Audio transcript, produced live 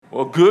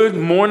Well, good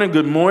morning,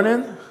 good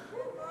morning.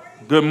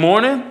 Good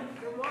morning.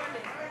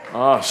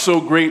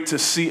 So great to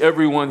see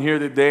everyone here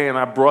today, and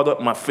I brought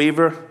up my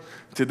favor.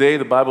 Today,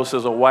 the Bible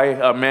says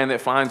a man that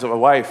finds a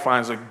wife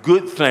finds a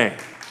good thing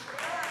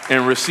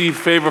and receive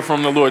favor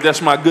from the Lord.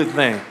 That's my good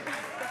thing.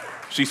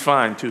 She's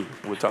fine, too.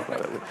 We'll talk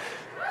about that later.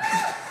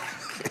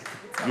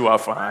 You are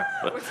fine.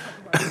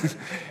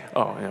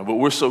 But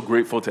we're so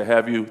grateful to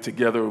have you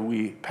together.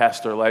 We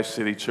pastor Life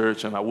City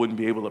Church, and I wouldn't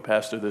be able to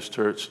pastor this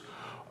church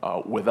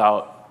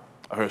without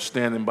her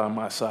standing by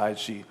my side.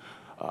 She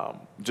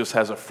just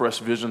has a fresh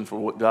vision for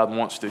what God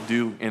wants to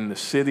do in the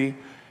city,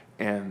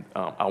 and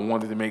I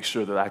wanted to make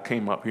sure that I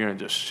came up here and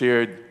just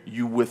shared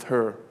you with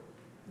her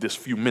this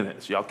few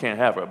minutes. Y'all can't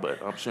have her,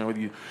 but I'm sharing with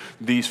you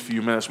these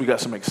few minutes. We got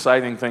some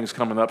exciting things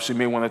coming up. She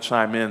may want to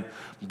chime in,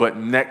 but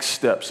Next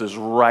Steps is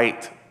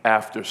right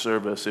after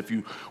service. If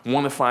you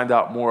want to find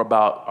out more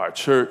about our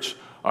church,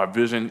 our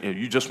vision, and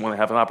you just want to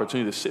have an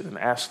opportunity to sit and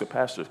ask the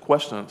pastor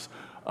questions,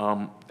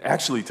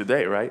 actually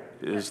today, right,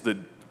 is the...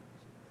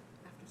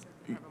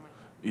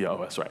 Yeah,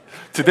 that's right.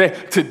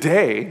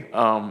 Today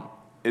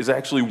is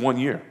actually 1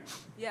 year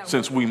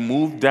since we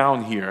moved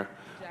down here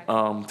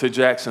to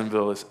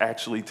Jacksonville. It's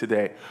actually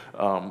today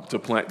to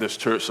plant this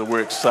church, so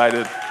we're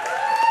excited.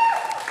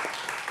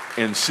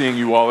 And seeing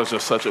you all is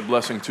just such a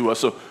blessing to us.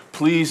 So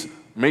please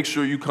make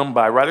sure you come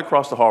by right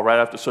across the hall right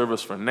after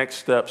service for Next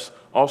Steps.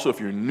 Also,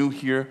 if you're new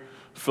here,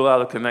 fill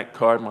out a Connect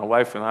card. My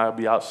wife and I will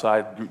be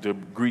outside to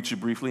greet you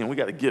briefly. And we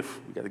got a gift.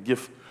 We got a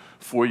gift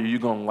for you. You're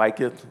going to like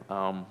it.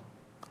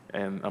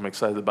 And I'm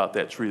excited about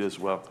that treat as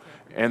well.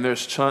 And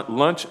there's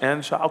lunch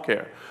and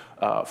childcare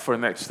for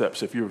Next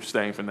Steps if you're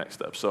staying for Next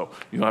Steps. So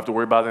you don't have to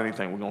worry about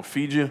anything. We're going to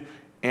feed you,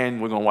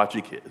 and we're going to watch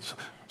your kids.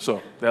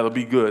 So that'll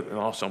be good and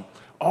awesome.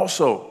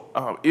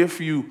 Also, if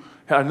you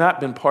have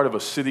not been part of a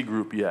city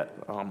group yet,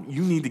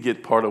 you need to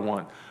get part of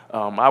one.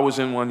 I was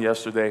in one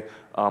yesterday,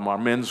 our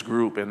men's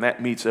group, and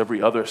that meets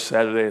every other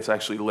Saturday. It's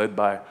actually led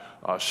by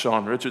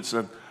Sean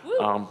Richardson.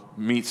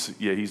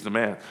 He's the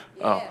man.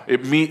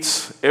 It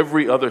meets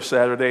every other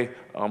Saturday.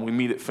 We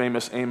meet at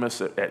Famous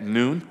Amos at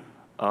noon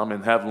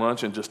and have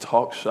lunch and just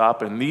talk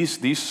shop. And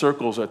these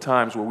circles are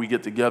times where we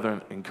get together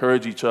and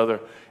encourage each other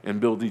and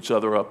build each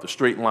other up. The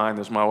straight line,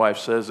 as my wife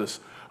says, is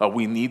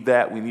we need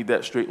that. We need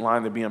that straight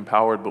line to be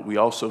empowered, but we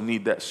also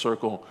need that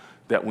circle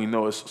that we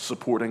know is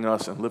supporting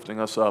us and lifting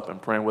us up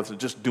and praying with us,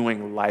 just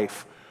doing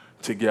life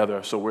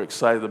together. So we're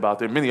excited about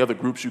that. Many other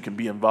groups you can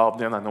be involved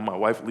in. I know my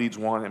wife leads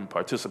one and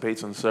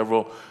participates in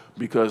several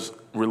because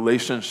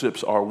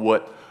relationships are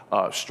what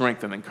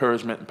strength and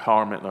encouragement,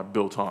 empowerment are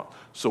built on.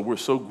 So we're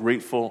so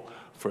grateful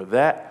for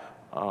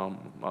that.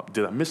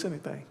 Did I miss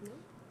anything?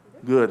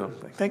 Good.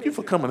 Thank you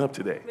for coming up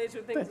today.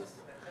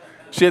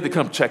 She had to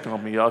come check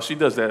on me, y'all. She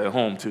does that at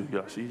home too,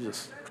 y'all. She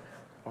just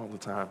all the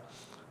time.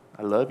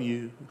 I love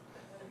you.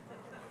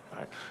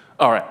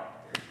 All right.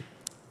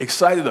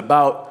 Excited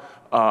about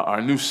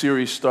our new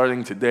series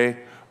starting today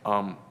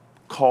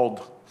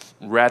called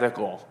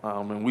Radical.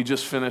 And we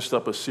just finished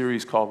up a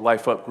series called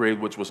Life Upgrade,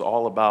 which was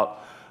all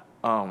about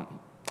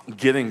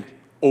getting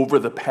over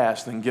the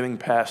past and getting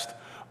past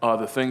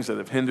the things that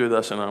have hindered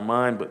us in our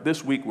mind. But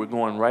this week we're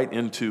going right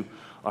into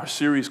our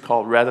series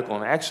called Radical.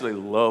 And I actually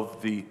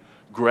love the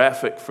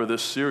graphic for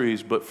this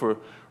series, but for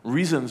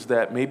reasons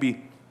that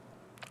maybe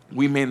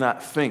we may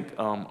not think.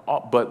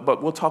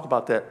 But we'll talk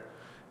about that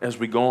as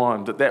we go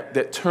on.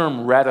 That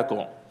term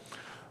radical.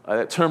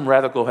 That term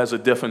radical has a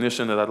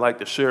definition that I'd like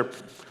to share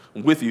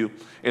with you,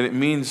 and it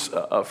means,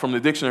 from the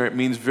dictionary, it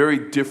means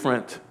very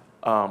different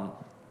from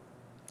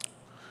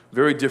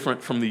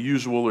the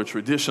usual or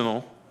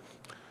traditional,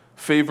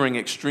 favoring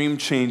extreme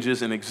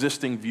changes in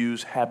existing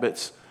views,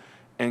 habits,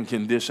 and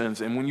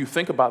conditions. And when you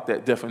think about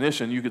that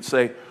definition, you could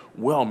say,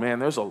 well, man,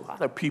 there's a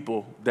lot of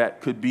people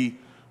that could be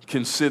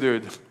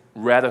considered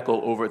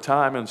radical over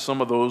time, and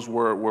some of those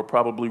were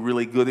probably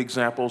really good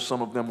examples.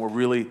 Some of them were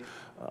really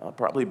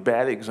probably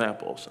bad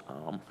examples.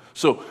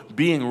 So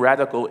being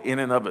radical in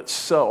and of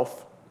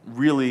itself,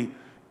 really,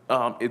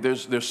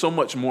 there's so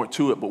much more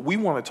to it. But we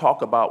want to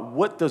talk about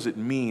what does it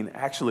mean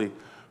actually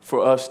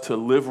for us to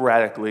live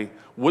radically?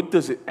 What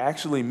does it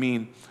actually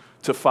mean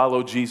to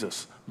follow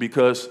Jesus?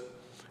 Because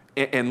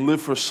and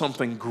live for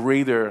something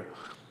greater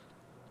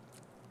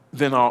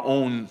than our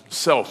own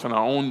self and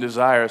our own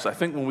desires. I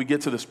think when we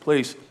get to this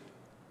place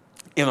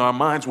in our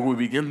minds where we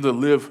begin to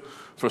live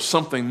for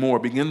something more,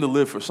 begin to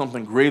live for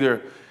something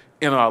greater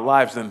in our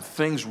lives, then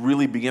things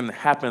really begin to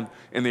happen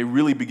and they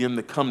really begin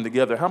to come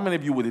together. How many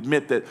of you would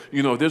admit that,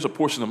 there's a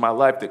portion of my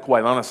life that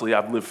quite honestly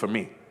I've lived for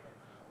me?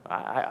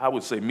 I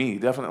would say me,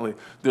 definitely.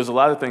 There's a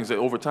lot of things that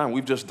over time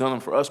we've just done them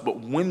for us, but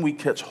when we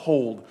catch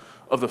hold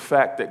of the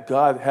fact that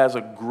God has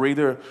a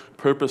greater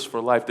purpose for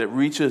life that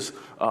reaches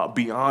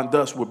beyond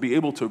us, we'll be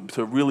able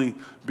to really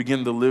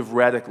begin to live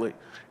radically.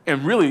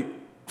 And really,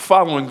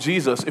 following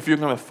Jesus, if you're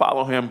going to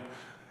follow him,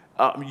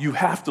 you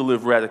have to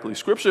live radically.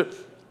 Scripture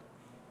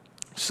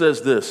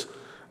says this,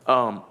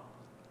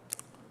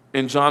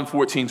 in John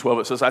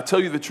 14:12, it says, I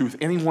tell you the truth,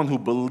 anyone who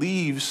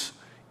believes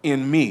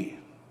in me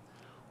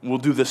will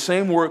do the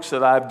same works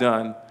that I've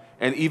done,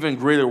 and even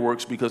greater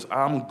works because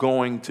I'm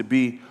going to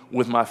be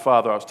with my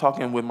Father. I was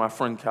talking with my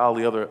friend Kyle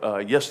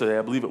yesterday,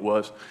 I believe it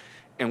was,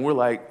 and we're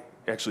like,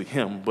 actually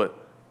him, but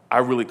I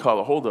really caught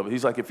a hold of it.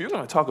 He's like, if you're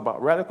going to talk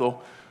about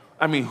radical,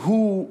 I mean,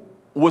 who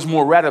was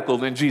more radical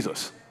than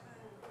Jesus?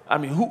 I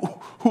mean,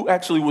 who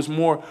actually was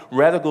more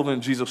radical than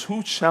Jesus?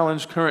 Who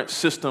challenged current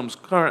systems,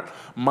 current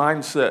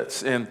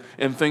mindsets,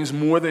 and things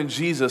more than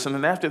Jesus? And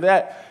then after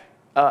that,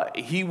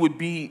 he would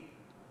be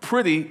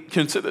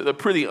considered a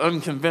pretty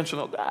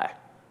unconventional guy.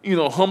 You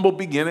know, humble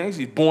beginnings.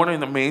 He's born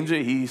in a manger.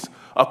 He's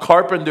a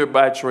carpenter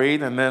by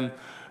trade. And then,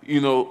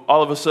 you know,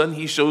 all of a sudden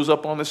he shows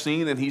up on the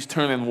scene and he's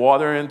turning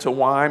water into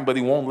wine, but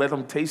he won't let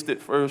them taste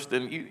it first.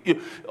 And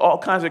all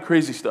kinds of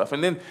crazy stuff.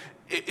 And then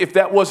if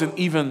that wasn't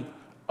even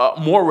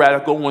more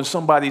radical, when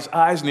somebody's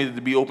eyes needed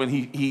to be open,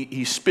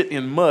 he spit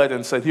in mud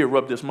and said, here,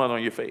 rub this mud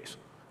on your face.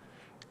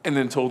 And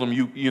then told them,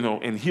 you know,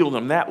 and healed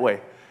them that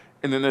way.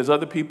 And then there's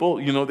other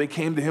people, you know, they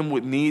came to him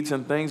with needs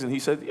and things, and he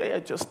said, yeah,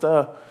 just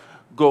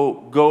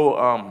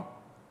go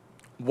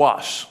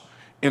wash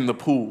in the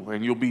pool,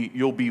 and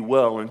you'll be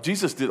well. And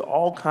Jesus did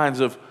all kinds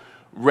of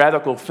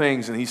radical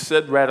things, and he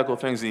said radical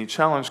things, and he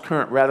challenged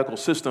current radical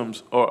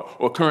systems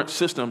or current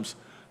systems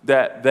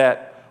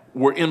that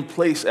were in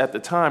place at the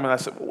time. And I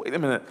said, well, wait a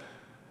minute.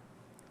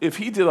 If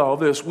he did all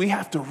this, we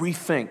have to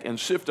rethink and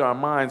shift our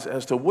minds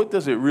as to what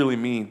does it really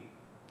mean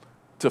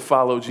to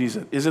follow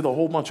Jesus? Is it a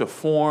whole bunch of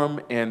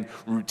form and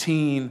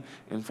routine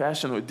and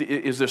fashion? Or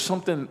is there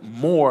something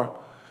more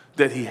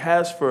that he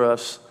has for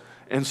us?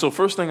 And so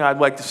first thing I'd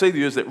like to say to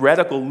you is that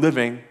radical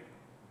living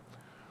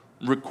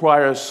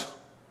requires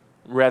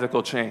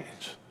radical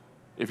change.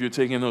 If you're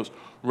taking those,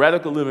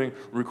 radical living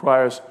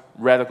requires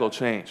radical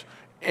change.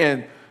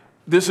 And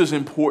this is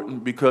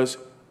important because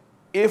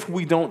if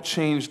we don't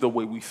change the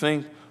way we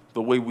think,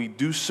 the way we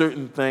do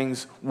certain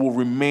things, will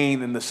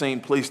remain in the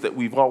same place that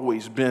we've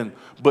always been.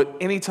 But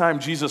anytime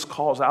Jesus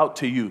calls out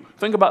to you,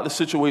 think about the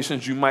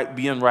situations you might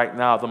be in right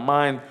now,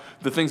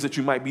 the things that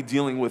you might be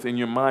dealing with in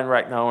your mind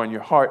right now or in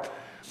your heart.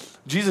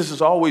 Jesus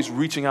is always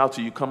reaching out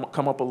to you, come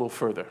up a little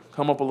further,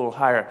 come up a little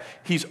higher.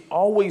 He's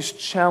always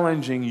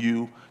challenging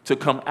you to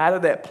come out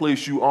of that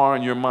place you are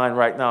in your mind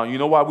right now. You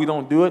know why we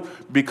don't do it?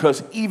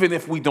 Because even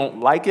if we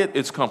don't like it,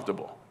 it's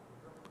comfortable.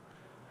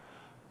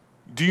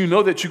 Do you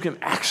know that you can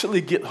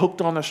actually get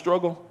hooked on a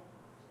struggle?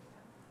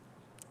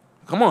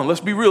 Come on, let's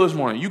be real this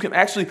morning. You can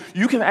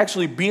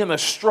actually be in a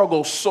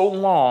struggle so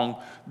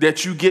long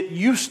that you get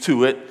used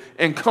to it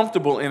and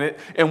comfortable in it,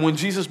 and when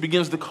Jesus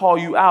begins to call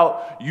you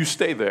out, you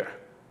stay there.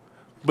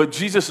 But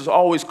Jesus is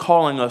always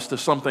calling us to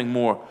something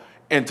more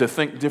and to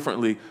think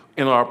differently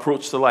in our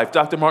approach to life.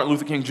 Dr. Martin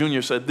Luther King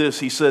Jr. said this.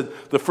 He said,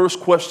 the first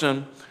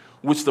question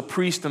which the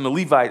priest and the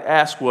Levite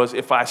asked was,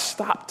 if I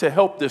stop to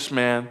help this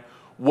man,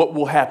 what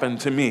will happen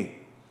to me?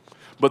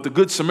 But the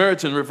Good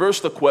Samaritan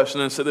reversed the question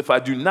and said, if I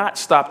do not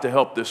stop to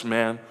help this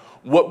man,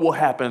 what will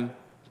happen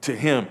to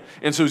him?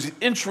 And so he's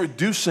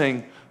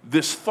introducing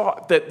this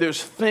thought that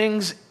there's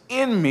things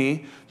in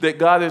me that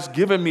God has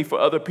given me for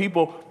other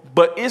people,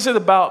 but is it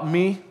about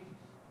me?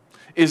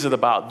 Is it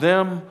about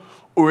them?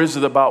 Or is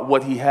it about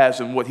what he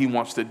has and what he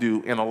wants to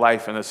do in a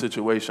life and a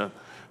situation?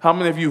 How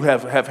many of you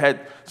have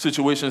had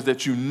situations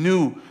that you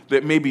knew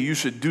that maybe you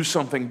should do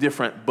something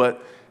different,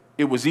 but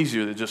it was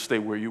easier to just stay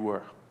where you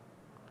were?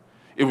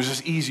 It was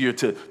just easier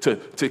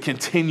to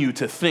continue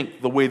to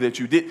think the way that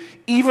you did,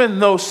 even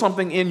though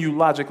something in you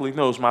logically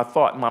knows my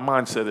thought and my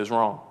mindset is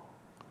wrong.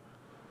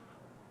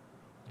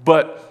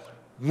 But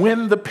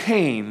when the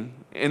pain,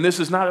 and this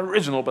is not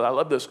original, but I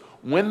love this,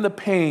 when the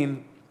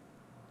pain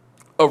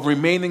of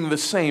remaining the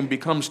same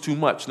becomes too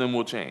much, then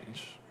we'll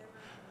change.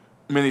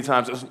 Many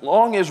times, as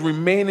long as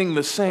remaining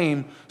the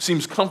same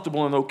seems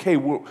comfortable and okay,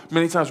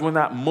 many times we're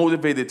not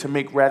motivated to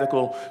make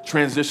radical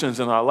transitions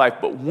in our life.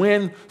 But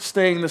when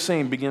staying the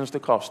same begins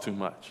to cost too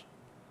much,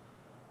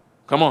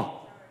 come on.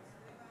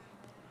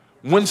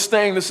 When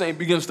staying the same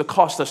begins to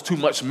cost us too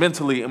much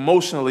mentally,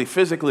 emotionally,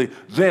 physically,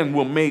 then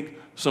we'll make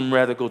some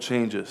radical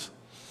changes.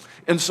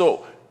 And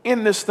so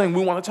in this thing,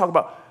 we want to talk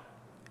about,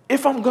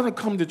 if I'm going to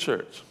come to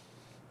church,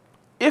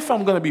 if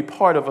I'm going to be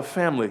part of a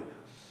family,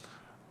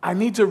 I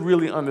need to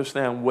really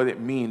understand what it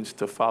means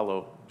to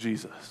follow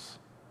Jesus.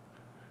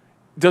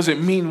 Does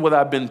it mean what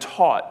I've been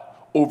taught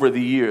over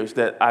the years,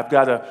 that I've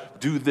got to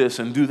do this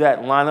and do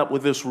that, line up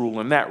with this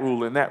rule and that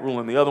rule and that rule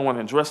and the other one,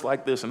 and dress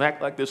like this and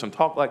act like this and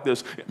talk like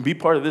this and be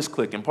part of this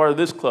clique and part of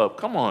this club?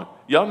 Come on.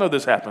 Y'all know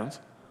this happens.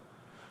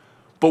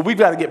 But we've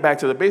got to get back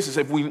to the basics.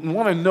 If we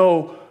want to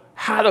know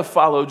how to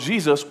follow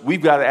Jesus,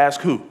 we've got to ask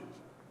who?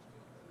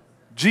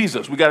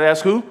 Jesus. We got to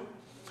ask who?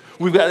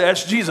 We've got to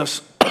ask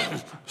Jesus.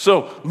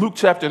 So Luke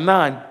chapter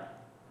 9,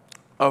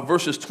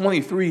 verses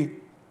 23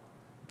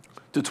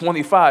 to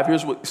 25,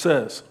 here's what it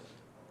says.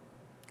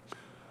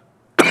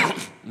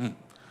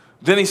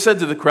 Then he said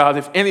to the crowd,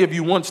 if any of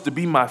you wants to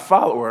be my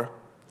follower,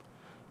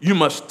 you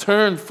must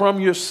turn from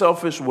your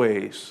selfish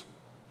ways,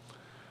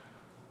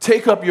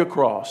 take up your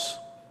cross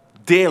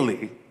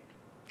daily,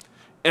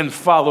 and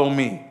follow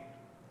me.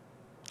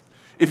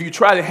 If you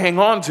try to hang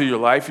on to your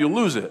life, you'll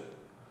lose it.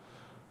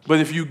 But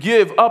if you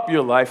give up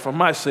your life for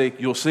my sake,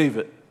 you'll save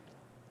it.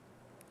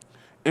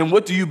 And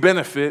what do you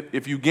benefit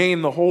if you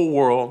gain the whole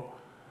world,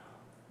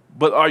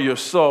 but are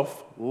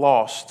yourself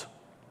lost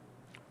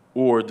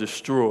or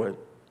destroyed?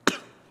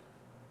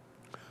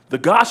 The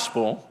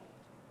gospel,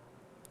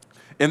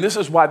 and this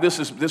is why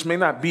this may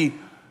not be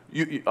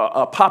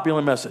a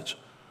popular message,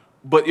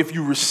 but if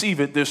you receive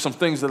it, there's some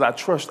things that I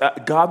trust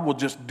that God will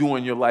just do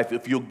in your life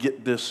if you'll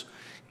get this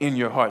in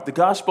your heart. The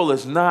gospel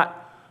is not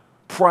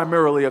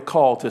primarily a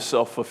call to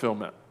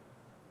self-fulfillment.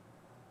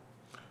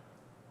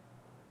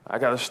 I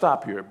got to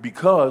stop here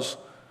because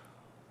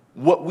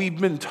what we've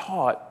been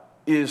taught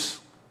is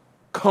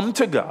come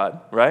to God,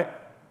 right?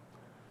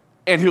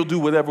 And he'll do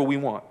whatever we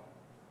want.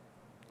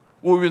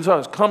 What we've been taught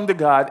is come to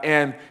God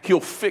and he'll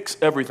fix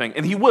everything.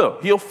 And he will.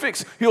 He'll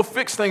fix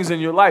things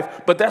in your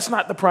life, but that's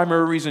not the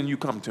primary reason you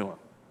come to him.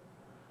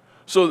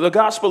 So the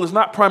gospel is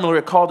not primarily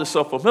a call to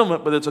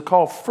self-fulfillment, but it's a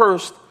call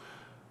first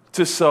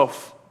to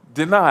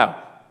self-denial.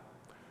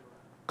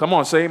 Come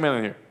on, say amen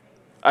in here.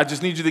 I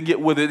just need you to get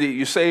with it.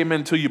 You say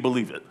amen until you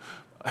believe it.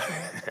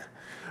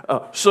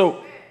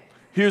 So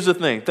here's the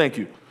thing. Thank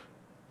you.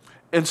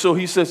 And so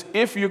he says,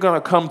 if you're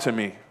going to come to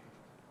me,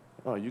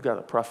 oh, you got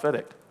a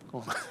prophetic.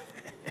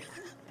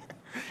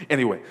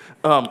 Anyway,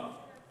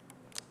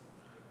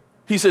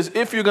 he says,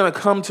 if you're going to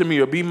come to me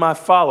or be my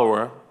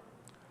follower,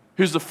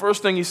 here's the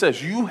first thing he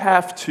says. You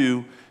have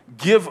to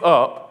give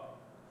up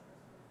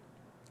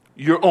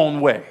your own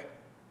way.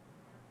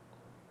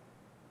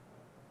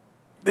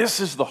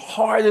 This is the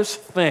hardest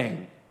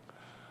thing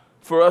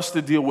for us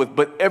to deal with,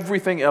 but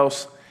everything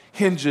else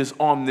hinges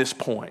on this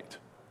point.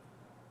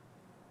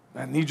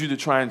 I need you to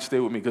try and stay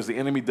with me because the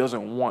enemy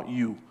doesn't want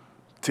you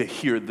to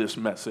hear this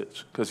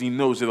message because he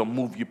knows it'll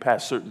move you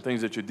past certain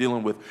things that you're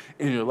dealing with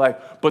in your life.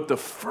 But the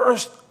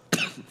first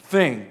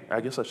thing,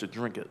 I guess I should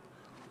drink it.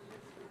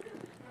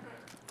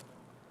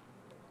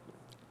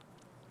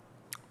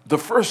 The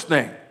first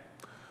thing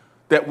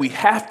that we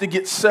have to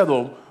get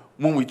settled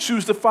when we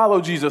choose to follow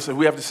Jesus, and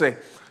we have to say,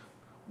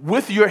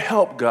 with your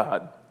help,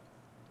 God,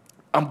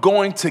 I'm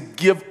going to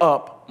give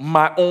up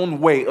my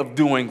own way of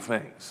doing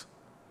things.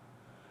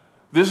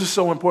 This is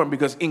so important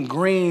because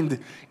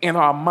ingrained in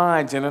our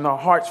minds and in our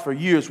hearts for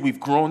years, we've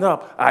grown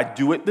up. I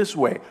do it this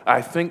way.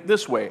 I think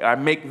this way. I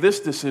make this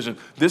decision.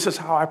 This is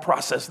how I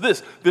process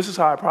this. This is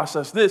how I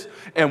process this.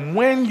 And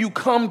when you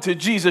come to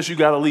Jesus, you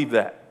got to leave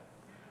that.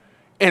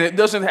 And it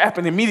doesn't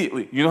happen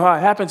immediately. You know how it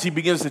happens? He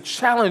begins to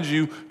challenge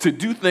you to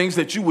do things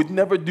that you would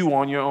never do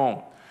on your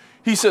own.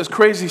 He says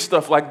crazy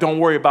stuff like, don't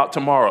worry about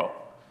tomorrow.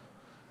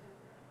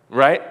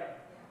 Right?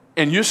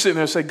 And you're sitting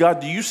there saying,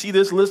 God, do you see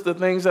this list of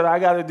things that I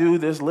got to do?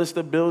 This list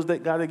of bills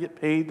that got to get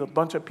paid, a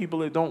bunch of people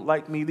that don't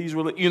like me, these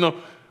really,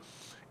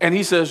 And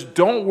he says,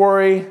 don't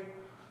worry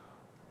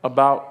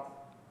about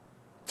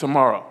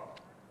tomorrow.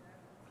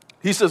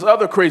 He says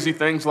other crazy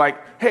things like,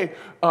 hey,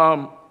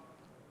 don't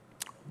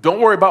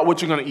worry about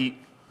what you're going to eat,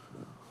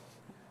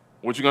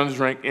 what you're going to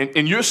drink.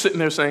 And you're sitting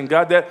there saying,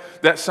 God,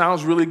 that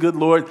sounds really good,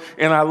 Lord,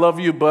 and I love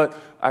you, but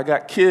I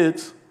got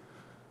kids,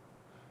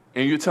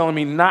 and you're telling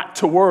me not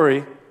to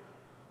worry,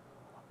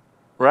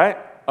 right,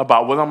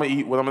 about what I'm going to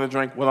eat, what I'm going to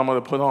drink, what I'm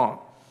going to put on.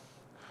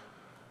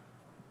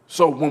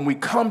 So when we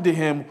come to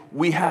him,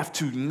 we have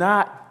to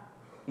not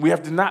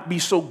be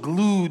so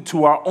glued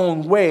to our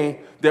own way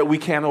that we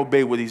can't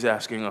obey what he's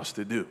asking us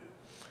to do.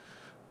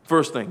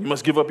 First thing, you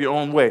must give up your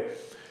own way.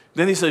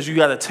 Then he says you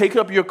got to take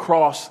up your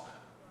cross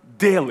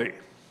daily.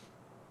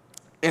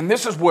 And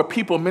this is where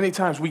people, many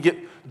times, we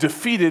get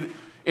defeated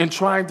in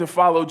trying to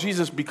follow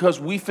Jesus because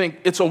we think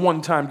it's a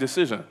one-time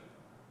decision.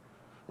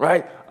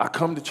 Right? I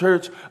come to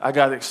church, I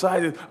got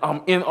excited,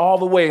 I'm in all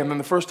the way, and then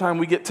the first time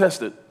we get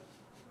tested,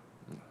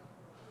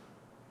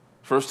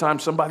 first time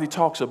somebody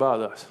talks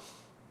about us,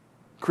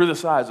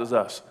 criticizes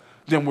us,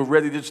 then we're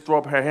ready to just throw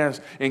up our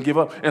hands and give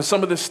up. And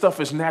some of this stuff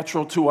is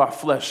natural to our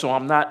flesh, so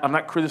I'm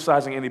not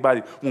criticizing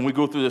anybody when we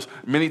go through this.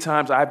 Many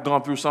times I've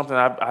gone through something,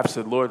 I've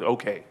said, Lord,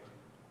 okay,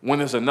 when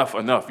is enough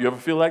enough? You ever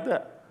feel like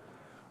that?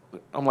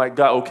 I'm like,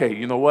 God, okay,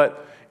 you know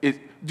what?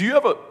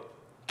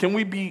 Can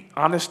we be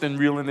honest and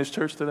real in this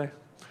church today?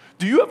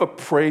 Do you ever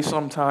pray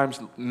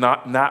sometimes,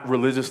 not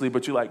religiously,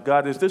 but you're like,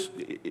 God, is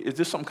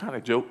this some kind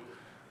of joke?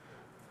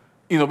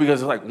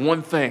 Because it's like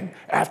one thing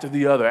after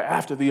the other,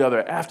 after the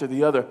other, after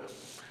the other.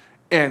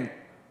 And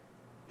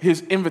his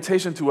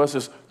invitation to us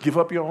is give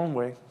up your own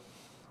way.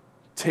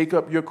 Take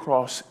up your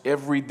cross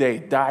every day.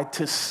 Die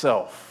to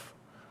self.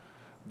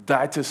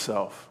 Die to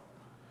self.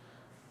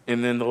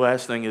 And then the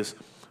last thing is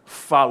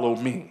follow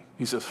me.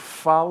 He says,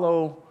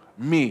 follow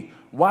me.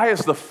 Why is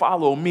the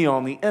follow me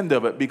on the end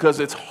of it? Because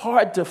it's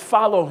hard to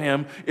follow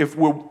him if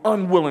we're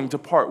unwilling to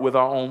part with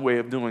our own way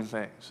of doing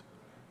things.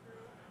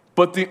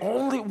 But the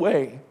only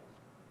way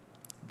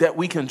that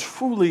we can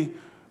truly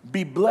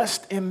be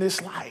blessed in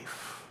this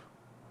life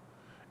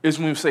is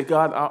when we say,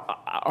 God,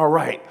 all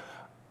right,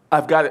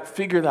 I've got it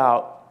figured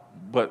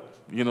out, but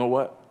you know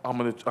what? I'm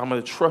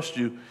gonna trust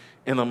you,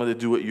 and I'm gonna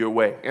do it your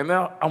way. And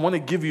now I want to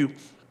give you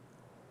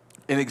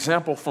an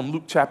example from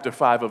Luke chapter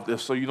 5 of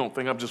this, so you don't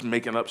think I'm just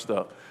making up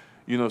stuff.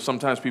 You know,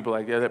 sometimes people are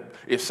like, yeah,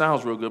 it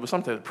sounds real good, but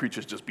sometimes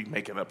preachers just be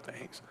making up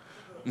things.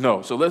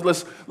 No, so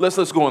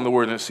let's go in the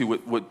Word and see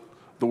what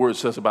the Word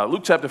says about it.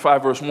 Luke chapter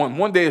 5, verse 1.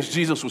 One day as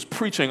Jesus was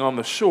preaching on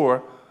the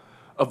shore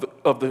of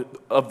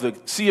the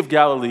Sea of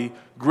Galilee,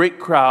 great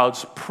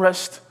crowds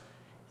pressed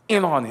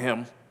in on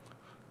him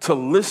to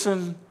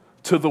listen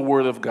to the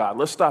Word of God.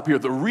 Let's stop here.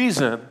 The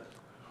reason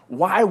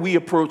why we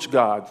approach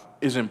God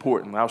is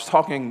important. I was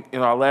talking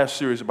in our last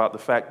series about the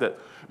fact that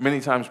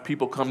many times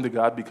people come to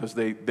God because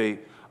they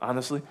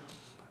honestly,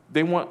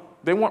 they want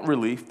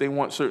relief. They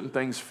want certain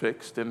things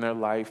fixed in their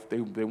life. They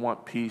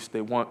want peace.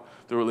 They want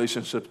the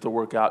relationships to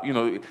work out. You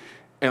know,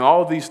 and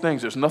all of these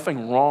things, there's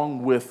nothing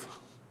wrong with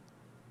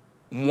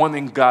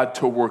wanting God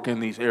to work in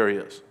these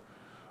areas.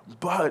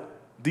 But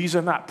these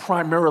are not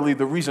primarily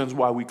the reasons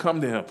why we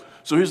come to him.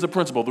 So here's the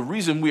principle. The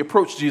reason we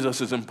approach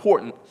Jesus is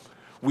important.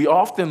 We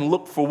often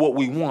look for what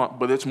we want,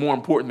 but it's more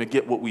important to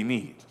get what we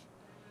need.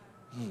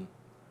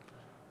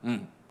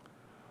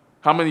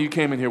 How many of you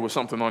came in here with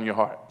something on your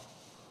heart?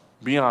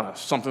 Be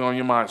honest. Something on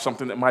your mind,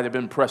 something that might have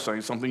been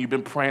pressing, something you've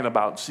been praying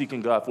about, seeking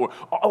God for.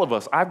 All of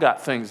us, I've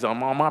got things that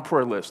I'm on my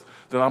prayer list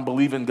that I'm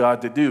believing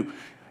God to do.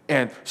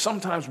 And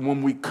sometimes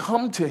when we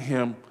come to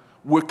him,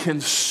 we're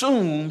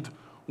consumed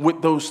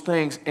with those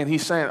things. And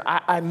he's saying,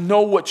 I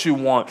know what you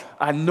want.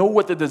 I know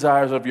what the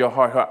desires of your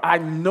heart are. I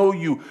know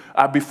you.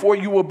 Before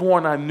you were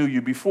born, I knew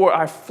you. Before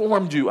I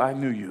formed you, I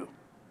knew you.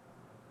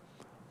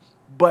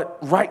 But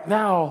right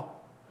now,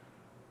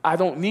 I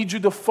don't need you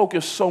to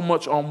focus so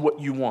much on what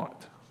you want.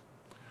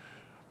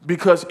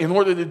 Because in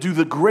order to do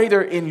the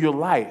greater in your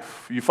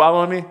life, you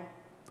following me?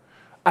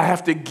 I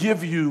have to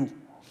give you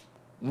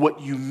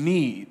what you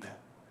need.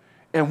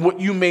 And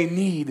what you may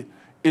need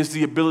is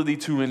the ability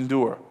to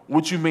endure.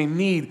 What you may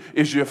need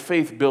is your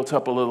faith built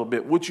up a little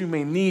bit. What you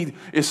may need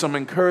is some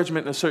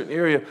encouragement in a certain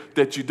area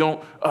that you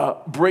don't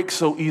break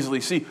so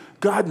easily. See,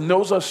 God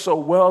knows us so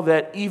well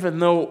that even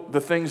though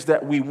the things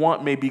that we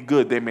want may be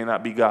good, they may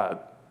not be God.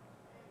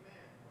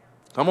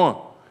 Come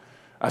on.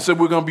 I said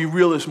we're going to be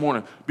real this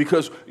morning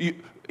because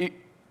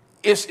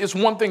it's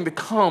one thing to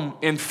come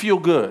and feel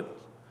good,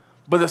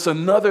 but it's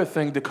another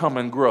thing to come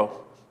and grow.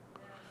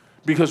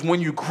 Because when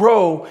you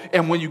grow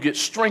and when you get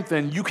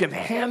strengthened, you can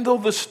handle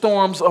the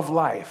storms of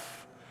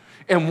life.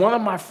 And one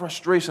of my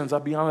frustrations, I'll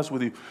be honest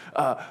with you,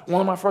 one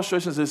of my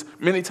frustrations is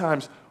many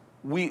times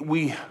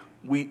we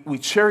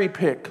cherry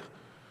pick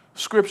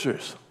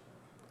scriptures.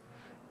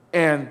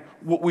 And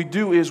what we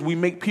do is we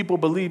make people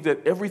believe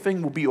that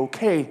everything will be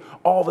okay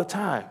all the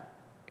time.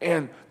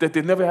 And that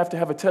they never have to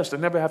have a test, they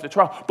never have to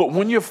try. But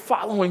when you're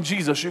following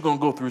Jesus, you're going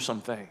to go through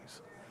some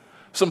things.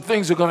 Some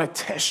things are going to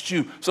test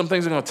you. Some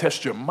things are going to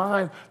test your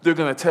mind. They're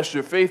going to test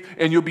your faith.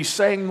 And you'll be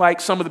saying like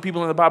some of the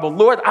people in the Bible,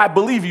 Lord, I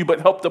believe you,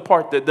 but help the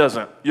part that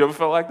doesn't. You ever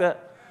felt like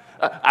that?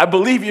 I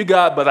believe you,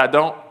 God, but I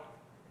don't.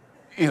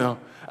 You know,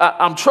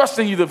 I'm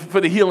trusting you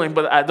for the healing,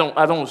 but I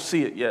don't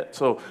see it yet.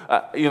 So,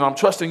 I'm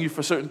trusting you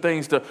for certain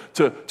things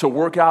to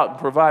work out and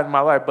provide in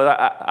my life. But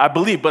I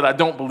believe, but I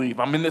don't believe.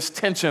 I'm in this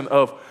tension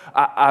of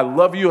I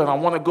love you and I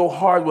want to go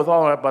hard with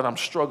all that, but I'm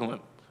struggling.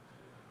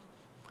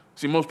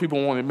 See, most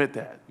people won't admit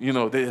that. You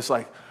know, it's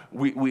like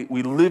we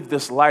live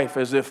this life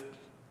as if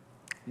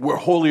we're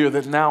holier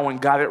than thou and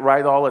got it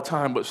right all the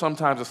time. But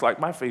sometimes it's like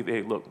my faith,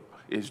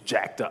 is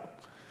jacked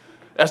up.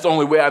 That's the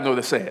only way I know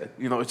to say it.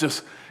 You know, it's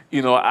just,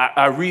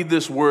 I read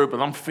this word,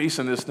 but I'm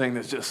facing this thing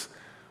that's just,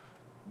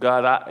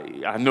 God,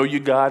 I know you're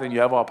God and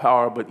you have all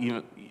power, but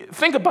even,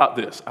 think about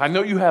this. I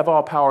know you have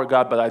all power,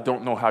 God, but I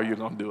don't know how you're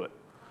going to do it.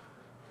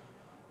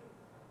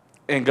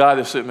 And God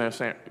is sitting there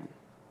saying,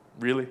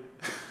 really?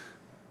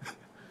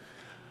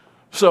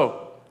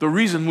 So, the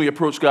reason we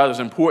approach God is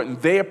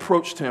important. They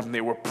approached him.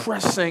 They were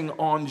pressing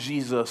on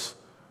Jesus,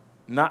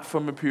 not for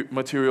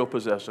material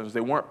possessions.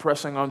 They weren't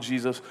pressing on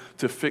Jesus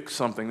to fix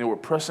something. They were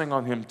pressing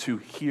on him to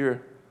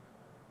hear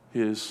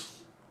his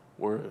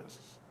word.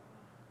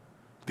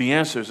 The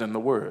answer's in the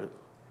word.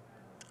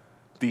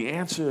 The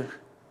answer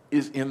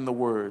is in the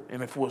word.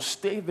 And if we'll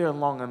stay there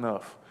long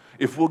enough,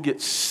 if we'll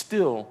get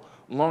still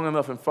long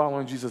enough in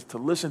following Jesus to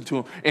listen to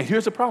him, and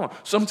here's the problem.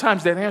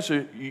 Sometimes that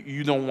answer,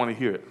 you don't want to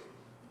hear it.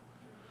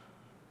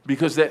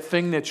 Because that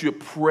thing that you're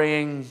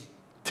praying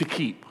to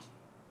keep,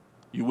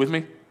 you with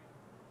me?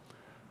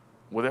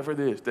 Whatever it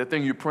is, that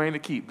thing you're praying to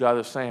keep, God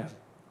is saying,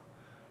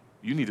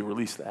 you need to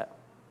release that.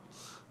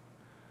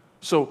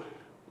 So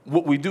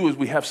what we do is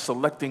we have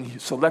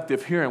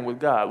selective hearing with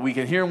God. We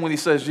can hear him when he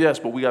says yes,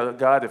 but we got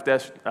God,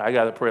 I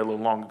got to pray a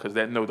little longer because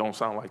that no don't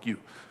sound like you.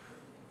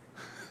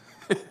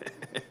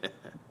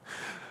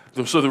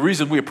 So the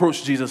reason we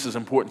approach Jesus is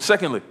important.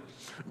 Secondly,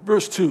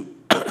 verse 2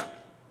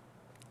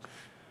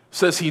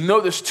 says he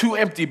noticed 2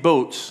 empty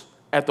boats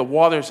at the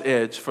water's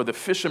edge, for the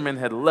fishermen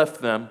had left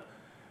them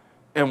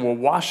and were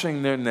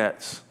washing their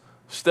nets.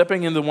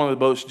 Stepping into one of the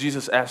boats,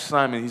 Jesus asked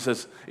Simon, he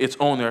says, its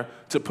owner,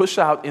 to push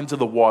out into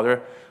the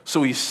water.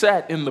 So he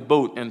sat in the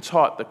boat and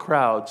taught the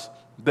crowds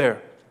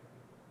there.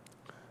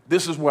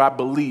 This is where I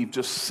believe,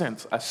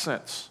 I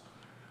sense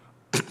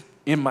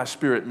in my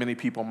spirit many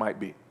people might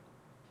be.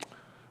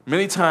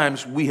 Many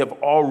times we have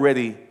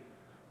already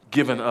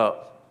given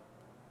up,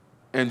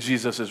 and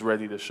Jesus is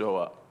ready to show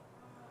up.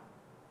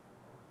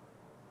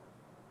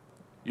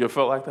 You ever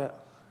felt like that?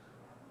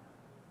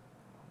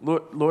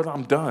 Lord,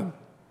 I'm done.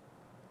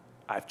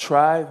 I've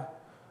tried,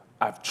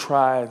 I'm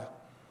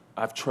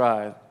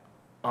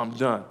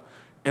done.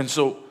 And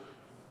so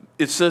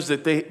it says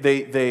that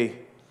the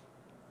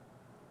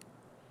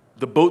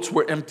boats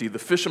were empty. The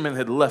fishermen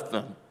had left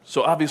them.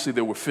 So obviously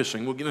they were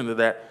fishing. We'll get into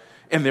that.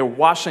 And they're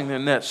washing their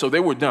nets. So they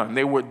were done.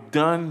 They were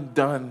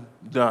done.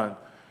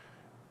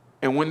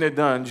 And when they're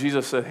done,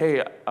 Jesus said,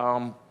 hey,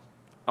 I'm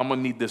going to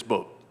need this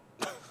boat.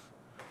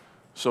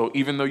 So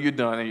even though you're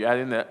done and you're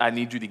adding that, I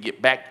need you to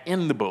get back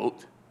in the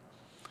boat.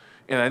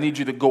 And I need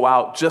you to go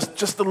out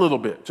just a little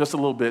bit.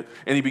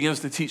 And he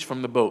begins to teach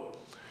from the boat.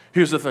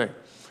 Here's the thing.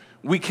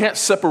 We can't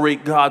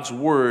separate God's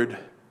word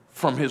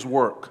from his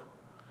work.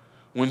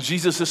 When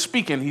Jesus is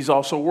speaking, he's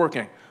also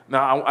working.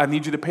 Now, I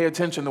need you to pay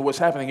attention to what's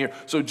happening here.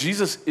 So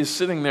Jesus is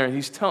sitting there,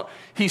 and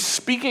he's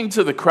speaking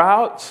to the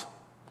crowds,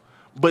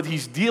 but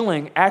he's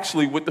dealing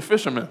actually with the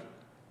fishermen.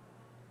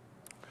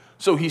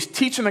 So he's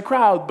teaching the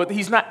crowd, but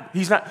he's not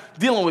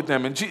dealing with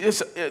them. And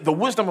the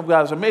wisdom of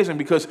God is amazing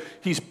because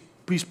he's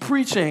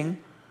preaching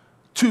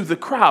to the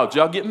crowd.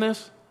 Y'all getting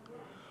this?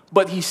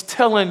 But he's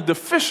telling the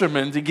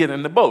fishermen to get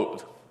in the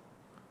boat.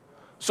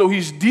 So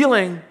he's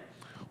dealing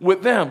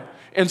with them.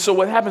 And so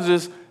what happens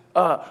is,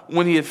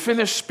 when he had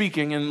finished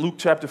speaking in Luke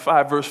chapter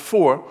 5, verse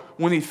 4,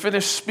 when he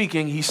finished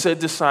speaking, he said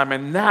to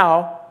Simon,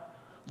 now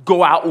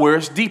go out where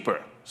it's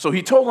deeper. So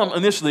he told him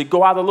initially,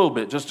 go out a little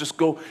bit. Just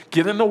go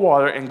get in the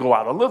water and go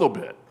out a little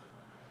bit.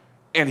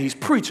 And he's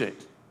preaching.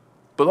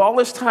 But all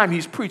this time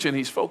he's preaching,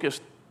 he's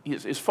focused.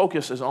 His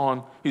focus is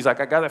on, he's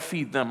like, I got to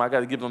feed them. I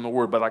got to give them the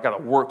word, but I got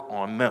to work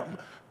on them.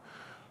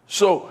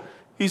 So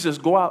he says,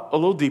 go out a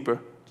little deeper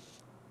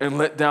and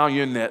let down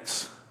your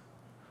nets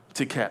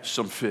to catch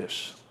some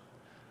fish.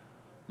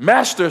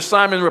 Master,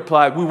 Simon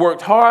replied, we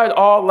worked hard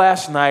all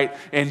last night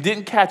and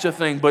didn't catch a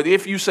thing, but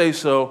if you say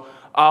so,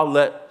 I'll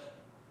let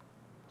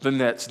the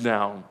nets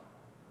down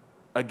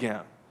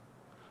again.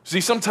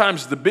 See,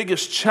 sometimes the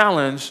biggest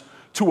challenge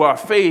to our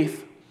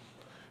faith,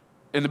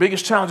 and the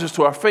biggest challenges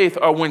to our faith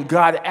are when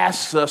God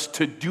asks us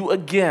to do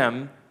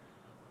again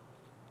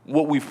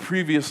what we've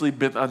previously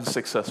been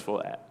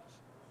unsuccessful at.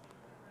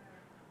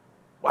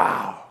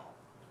 Wow.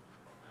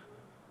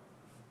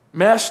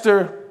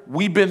 Master,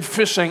 we've been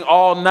fishing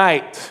all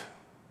night,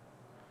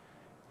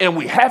 and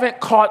we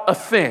haven't caught a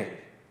thing.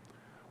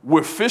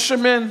 We're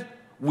fishermen.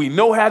 We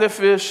know how to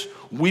fish.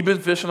 We've been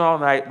fishing all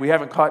night. We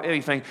haven't caught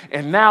anything.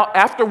 And now,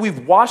 after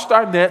we've washed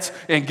our nets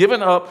and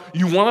given up,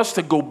 you want us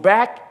to go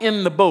back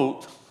in the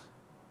boat,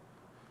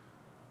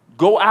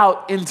 go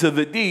out into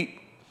the deep,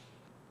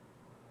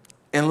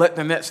 and let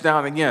the nets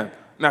down again.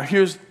 Now,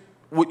 here's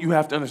what you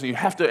have to understand. You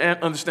have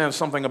to understand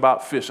something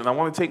about fish, and I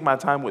want to take my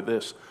time with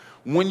this.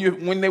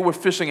 When they were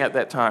fishing at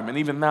that time, and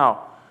even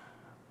now,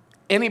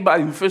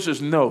 anybody who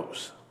fishes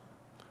knows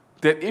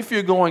that if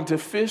you're going to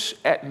fish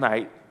at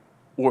night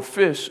or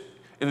fish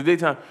in the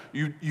daytime,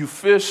 you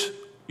fish,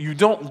 you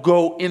don't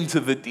go into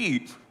the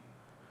deep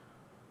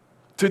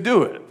to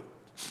do it.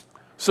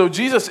 So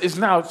Jesus is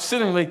now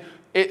sitting,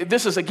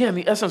 this is again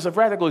the essence of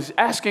radical. He's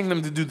asking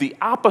them to do the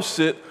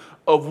opposite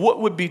of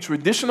what would be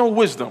traditional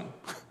wisdom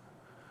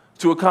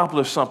to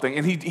accomplish something.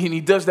 And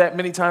he does that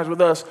many times with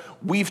us.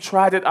 We've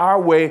tried it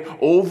our way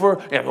over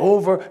and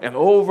over and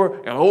over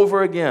and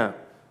over again.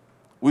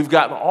 We've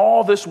gotten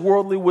all this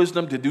worldly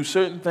wisdom to do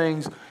certain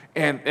things,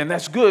 and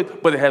that's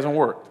good, but it hasn't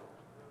worked.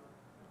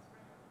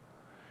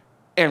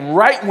 And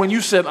right when you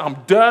said, I'm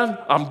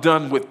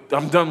done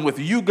with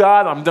you,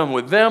 God, I'm done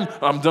with them,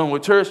 I'm done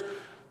with church,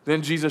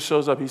 then Jesus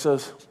shows up. He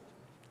says,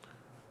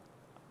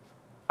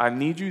 I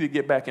need you to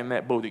get back in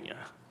that boat again.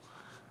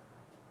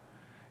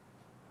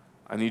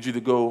 I need you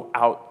to go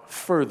out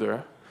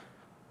further,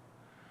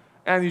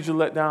 and I need you to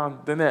let down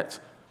the nets.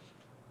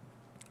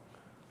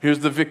 Here's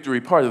the victory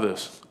part of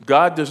this.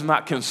 God does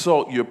not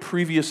consult your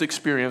previous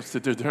experience to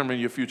determine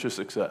your future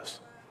success.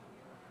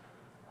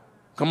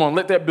 Come on,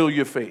 let that build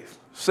your faith.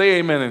 Say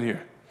amen in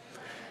here.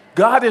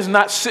 God is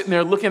not sitting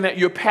there looking at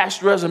your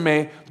past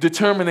resume,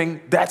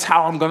 determining that's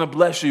how I'm going to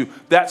bless you.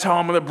 That's how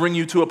I'm going to bring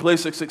you to a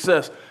place of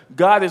success.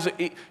 God is,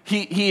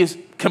 he is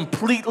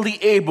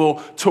completely able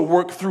to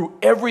work through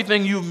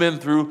everything you've been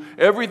through,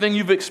 everything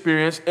you've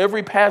experienced,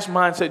 every past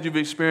mindset you've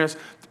experienced.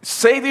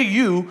 Say to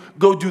you,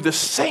 go do the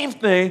same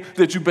thing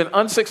that you've been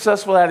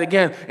unsuccessful at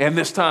again, and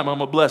this time I'm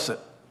going to bless it.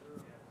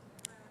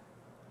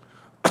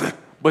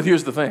 But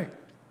here's the thing.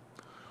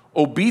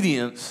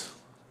 Obedience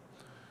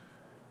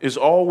is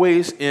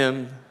always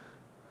in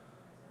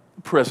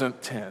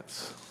present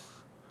tense.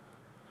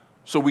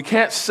 So we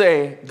can't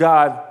say,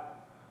 God,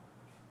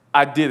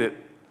 I did it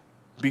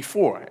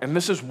before. And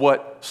this is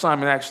what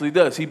Simon actually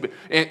does.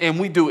 And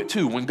we do it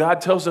too. When God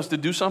tells us to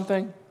do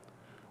something,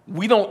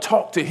 we don't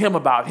talk to him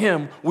about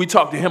him. We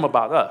talk to him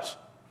about us.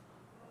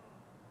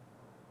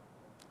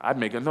 I'd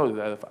make a note of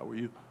that if I were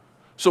you.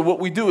 So what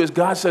we do is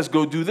God says,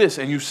 go do this.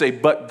 And you say,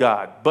 but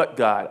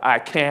God, I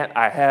can't,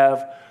 I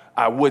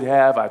I would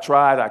have, I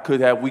tried, I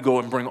could have. We go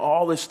and bring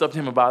all this stuff to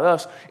him about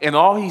us. And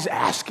all he's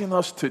asking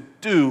us to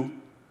do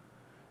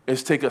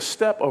is take a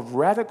step of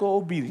radical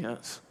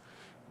obedience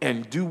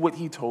and do what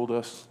he told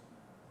us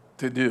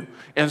to do.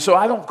 And so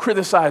I don't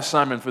criticize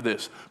Simon for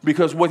this,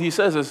 because what he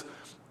says is,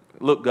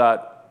 look,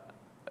 God,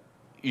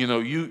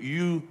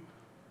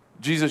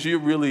 Jesus,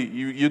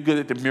 you're good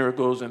at the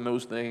miracles and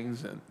those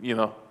things, and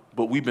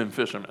but we've been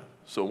fishermen.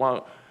 So why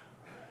don't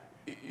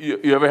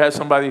you ever had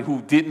somebody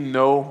who didn't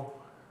know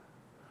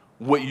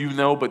what you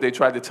know, but they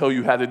tried to tell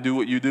you how to do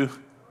what you do?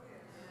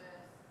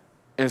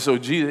 And so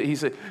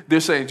Jesus,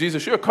 they're saying,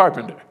 Jesus, you're a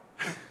carpenter.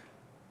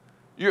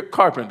 You're a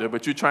carpenter,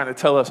 but you're trying to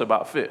tell us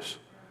about fish.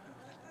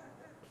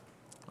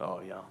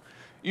 Oh,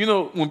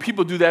 yeah. When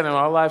people do that in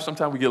our lives,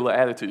 sometimes we get a little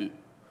attitude.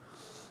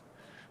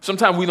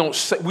 Sometimes we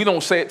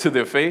don't say it to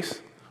their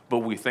face, but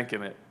we're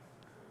thinking it.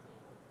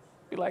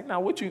 Be like, now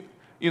what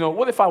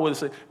if I would have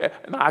said,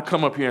 now I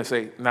come up here and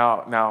say,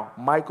 now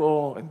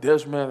Michael and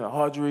Desmond and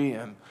Audrey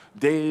and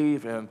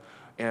Dave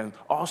and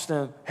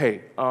Austin,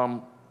 hey,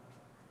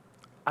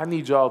 I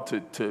need y'all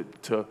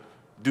to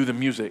do the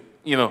music,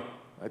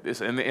 like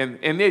this. And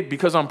they,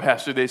 because I'm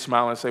pastor, they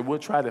smile and say, we'll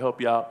try to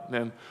help you out. And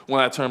then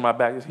when I turn my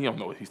back, he don't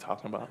know what he's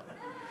talking about.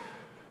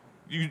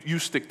 You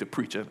stick to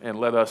preaching and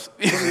let us.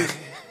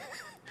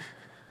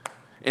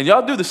 And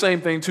y'all do the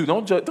same thing too.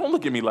 Don't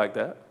look at me like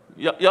that.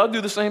 Y'all do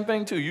the same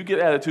thing too. You get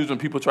attitudes when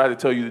people try to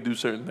tell you to do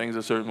certain things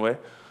a certain way.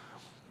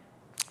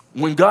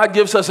 When God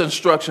gives us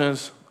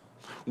instructions,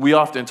 we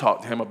often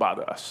talk to him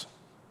about us.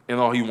 And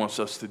all he wants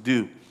us to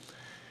do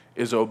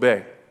is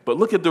obey. But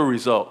look at the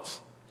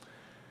results.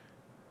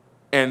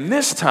 And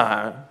this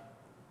time,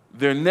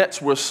 their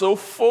nets were so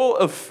full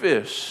of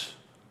fish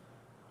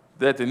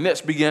that the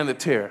nets began to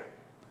tear.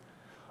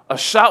 A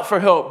shout for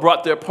help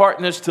brought their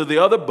partners to the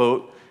other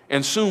boat,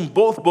 and soon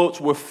both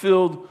boats were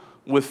filled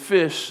with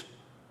fish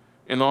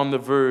and on the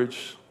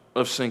verge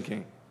of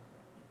sinking.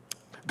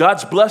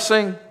 God's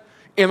blessing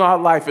in our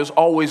life is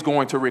always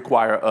going to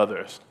require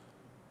others.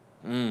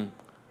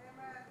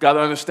 Got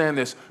to understand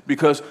this,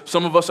 because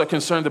some of us are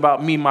concerned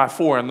about me, my,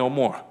 four, and no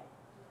more.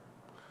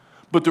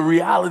 But the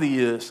reality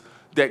is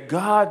that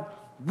God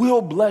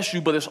will bless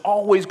you, but it's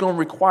always going to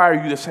require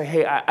you to say,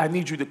 hey, I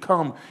need you to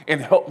come and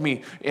help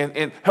me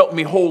and help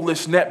me hold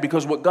this net,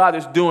 because what God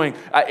is doing,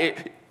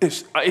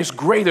 it's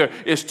greater.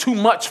 It's too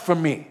much for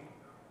me.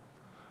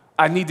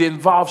 I need to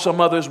involve some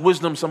others'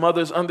 wisdom, some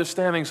others'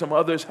 understanding, some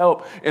others'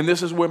 help. And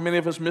this is where many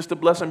of us miss the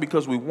blessing,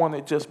 because we want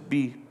to just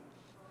be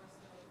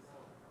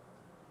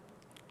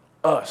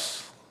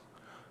us.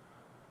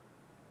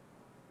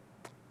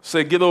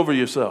 Say, get over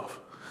yourself.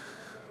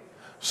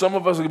 Some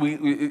of us,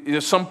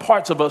 there's some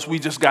parts of us we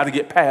just got to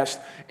get past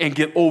and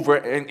get over,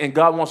 and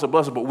God wants to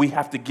bless us, but we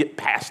have to get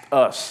past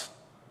us.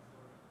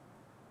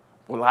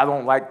 Well, I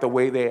don't like the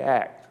way they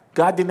act.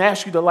 God didn't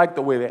ask you to like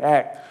the way they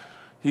act.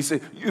 He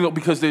said,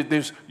 because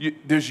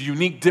there's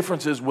unique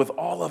differences with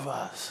all of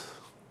us.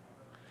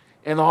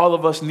 And all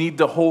of us need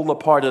to hold a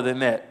part of the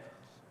net.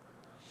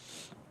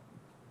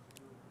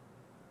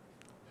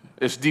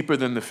 It's deeper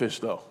than the fish,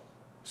 though.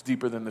 It's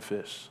deeper than the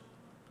fish.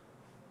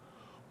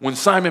 When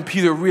Simon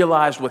Peter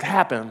realized what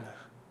happened,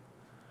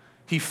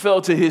 he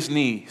fell to his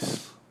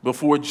knees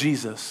before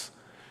Jesus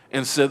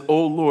and said,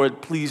 "Oh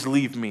Lord, please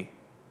leave me.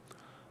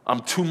 I'm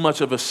too much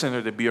of a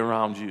sinner to be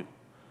around you."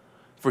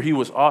 For he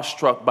was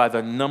awestruck by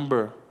the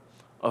number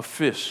of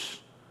fish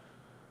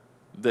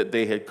that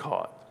they had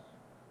caught.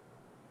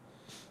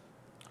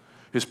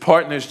 His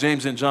partners,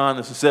 James and John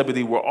of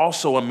Zebedee, were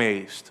also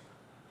amazed.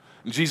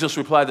 Jesus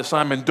replied to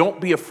Simon,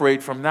 "Don't be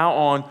afraid. From now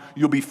on,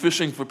 you'll be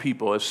fishing for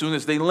people." As soon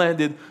as they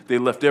landed, they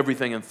left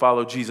everything and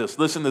followed Jesus.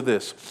 Listen to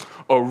this.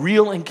 A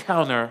real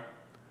encounter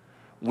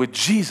with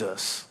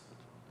Jesus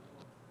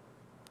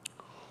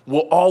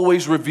will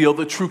always reveal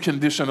the true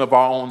condition of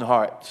our own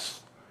hearts.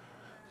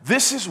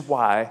 This is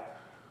why,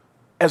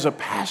 as a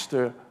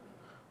pastor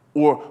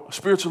or a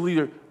spiritual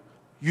leader,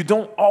 you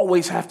don't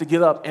always have to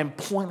get up and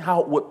point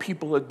out what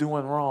people are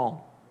doing wrong.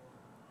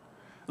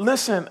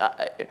 Listen,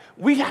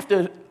 we have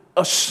to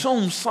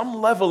assume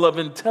some level of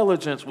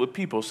intelligence with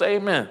people. Say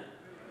amen.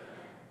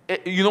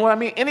 You know what I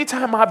mean?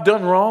 Anytime I've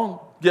done wrong,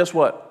 guess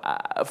what?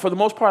 For the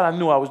most part, I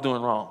knew I was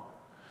doing wrong.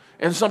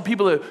 And some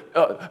people,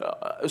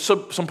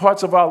 some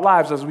parts of our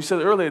lives, as we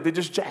said earlier, they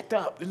just jacked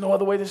up. There's no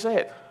other way to say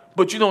it.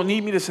 But you don't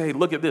need me to say,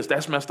 look at this,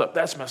 that's messed up,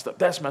 that's messed up,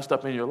 that's messed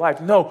up in your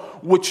life. No,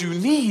 what you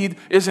need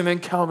is an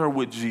encounter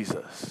with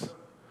Jesus.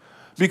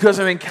 Because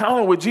an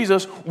encounter with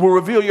Jesus will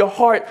reveal your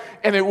heart,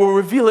 and it will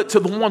reveal it to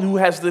the one who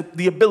has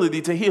the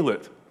ability to heal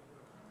it.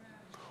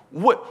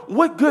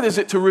 What good is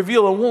it to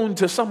reveal a wound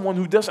to someone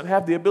who doesn't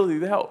have the ability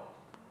to help?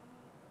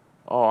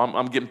 Oh,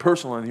 I'm getting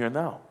personal in here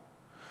now.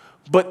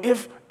 But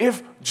if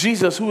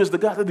Jesus, who is the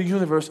God of the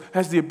universe,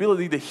 has the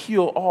ability to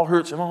heal all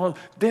hurts and all,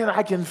 then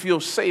I can feel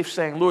safe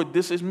saying, Lord,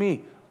 this is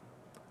me.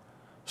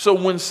 So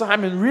when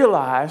Simon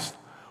realized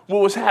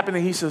what was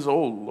happening, he says,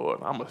 oh, Lord,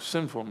 I'm a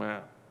sinful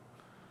man.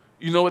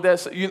 You know what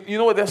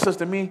that says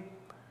to me?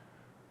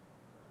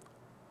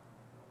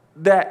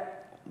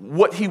 That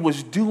what he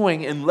was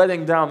doing in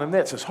letting down the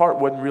nets, his heart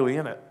wasn't really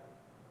in it.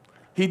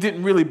 He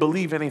didn't really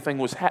believe anything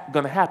was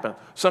going to happen.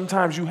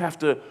 Sometimes you have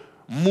to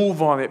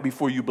move on it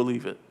before you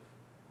believe it.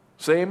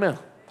 Say amen.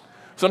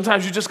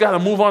 Sometimes you just got to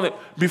move on it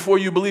before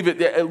you believe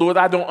it. Lord,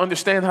 I don't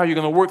understand how you're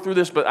going to work through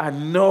this, but I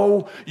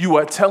know you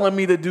are telling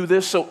me to do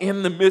this. So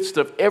in the midst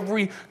of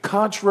every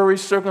contrary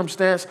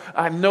circumstance,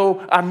 I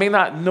may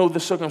not know the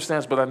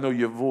circumstance, but I know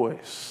your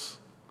voice.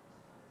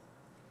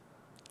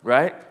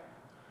 Right?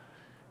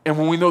 And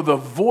when we know the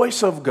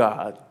voice of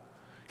God,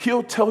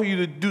 he'll tell you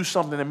to do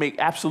something that makes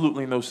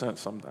absolutely no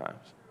sense sometimes.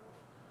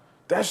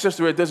 That's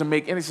just where it doesn't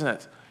make any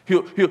sense.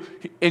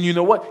 And you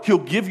know what? He'll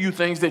give you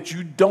things that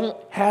you don't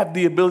have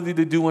the ability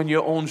to do in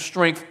your own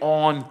strength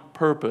on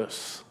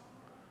purpose.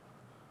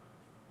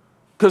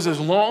 Because as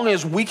long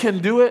as we can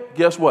do it,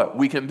 guess what?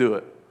 We can do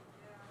it.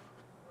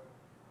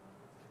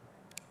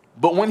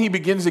 But when he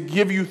begins to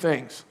give you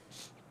things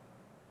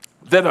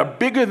that are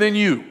bigger than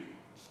you,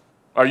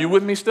 are you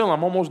with me still?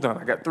 I'm almost done.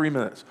 I got 3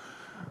 minutes.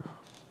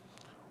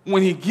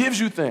 When he gives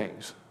you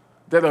things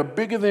that are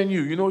bigger than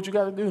you, you know what you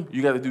got to do?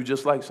 You got to do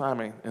just like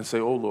Simon and say,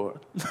 oh, Lord,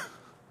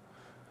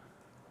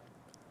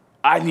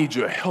 I need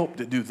your help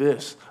to do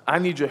this. I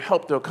need your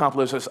help to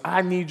accomplish this.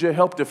 I need your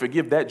help to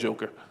forgive that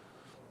joker.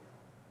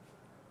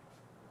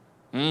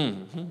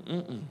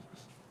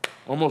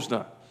 Almost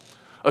done.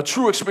 A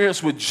true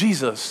experience with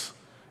Jesus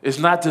is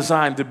not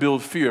designed to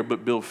build fear,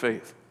 but build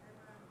faith.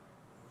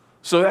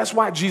 So that's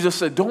why Jesus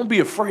said, don't be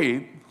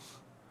afraid,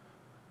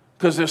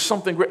 because there's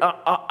something great.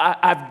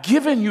 I've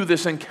given you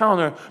this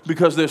encounter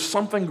because there's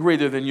something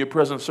greater than your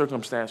present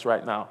circumstance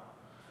right now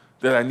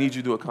that I need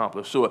you to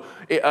accomplish. So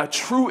a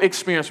true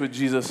experience with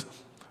Jesus,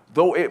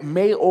 though it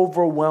may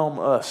overwhelm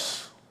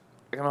us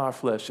in our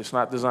flesh, it's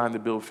not designed to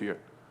build fear,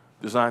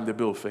 designed to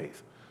build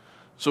faith.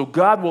 So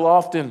God will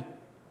often,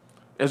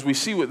 as we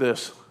see with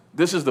this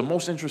is the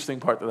most interesting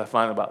part that I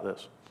find about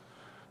this.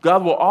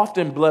 God will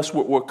often bless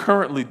what we're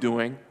currently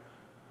doing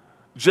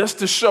just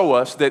to show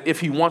us that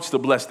if he wants to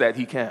bless that,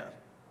 he can.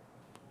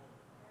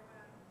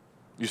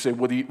 You say,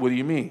 what do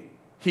you mean?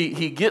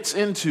 He gets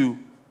into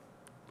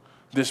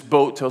this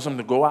boat, tells them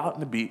to go out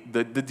in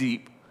the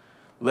deep,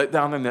 let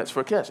down the nets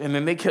for a catch. And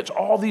then they catch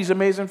all these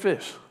amazing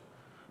fish.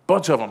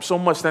 Bunch of them, so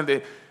much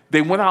that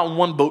they went out in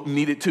one boat and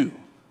needed two.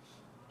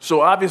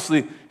 So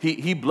obviously,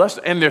 he blessed,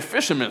 and they're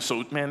fishermen,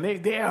 so man,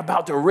 they're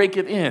about to rake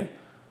it in.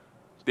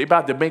 They're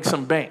about to make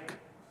some bank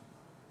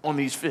on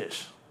these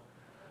fish.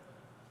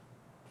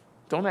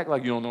 Don't act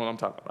like you don't know what I'm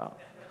talking about.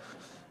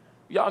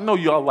 Y'all know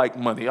y'all like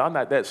money. Y'all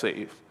not that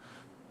safe.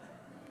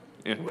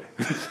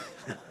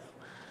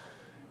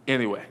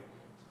 Anyway.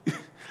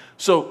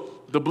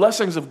 So the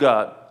blessings of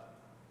God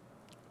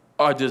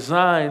are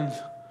designed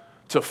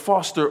to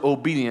foster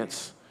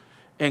obedience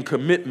and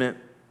commitment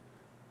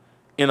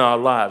in our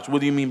lives.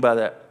 What do you mean by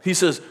that? He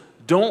says,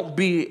 don't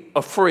be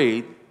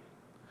afraid.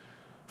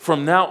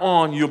 From now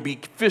on, you'll be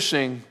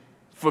fishing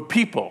for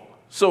people.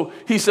 So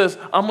he says,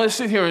 I'm going to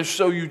sit here and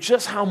show you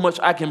just how much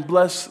I can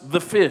bless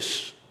the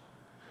fish.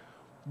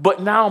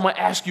 But now I'm going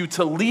to ask you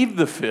to leave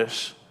the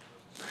fish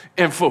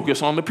and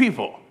focus on the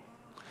people.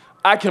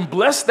 I can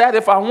bless that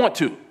if I want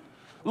to.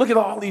 Look at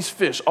all these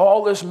fish,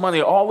 all this money,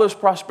 all this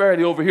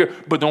prosperity over here,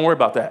 but don't worry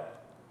about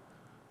that.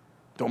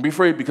 Don't be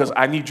afraid, because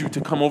I need you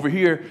to come over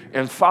here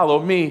and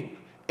follow me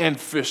and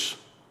fish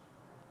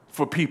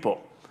for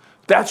people.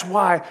 That's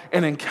why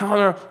an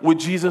encounter with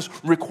Jesus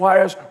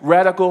requires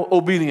radical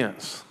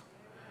obedience.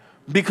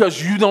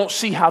 Because you don't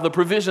see how the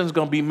provision's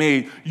going to be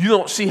made. You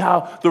don't see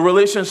how the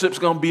relationship's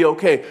going to be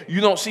okay.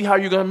 You don't see how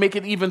you're going to make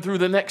it even through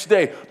the next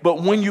day.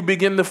 But when you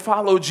begin to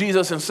follow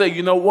Jesus and say,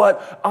 you know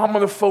what? I'm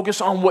going to focus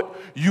on what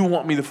you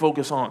want me to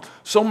focus on.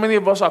 So many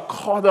of us are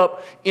caught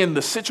up in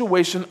the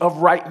situation of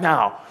right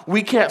now.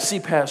 We can't see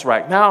past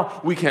right now.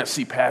 We can't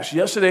see past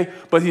yesterday.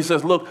 But he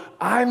says, look,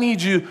 I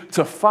need you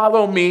to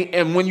follow me.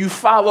 And when you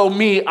follow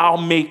me, I'll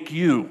make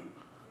you.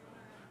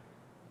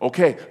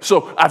 Okay,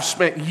 so I've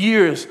spent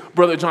years,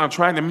 Brother John,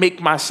 trying to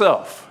make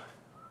myself.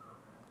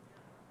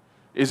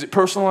 Is it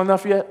personal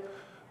enough yet?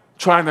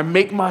 Trying to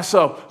make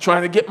myself,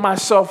 trying to get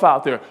myself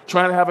out there,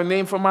 trying to have a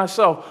name for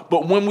myself.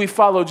 But when we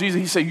follow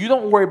Jesus, he said, you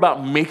don't worry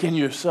about making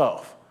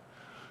yourself.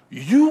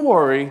 You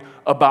worry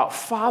about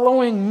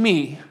following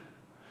me,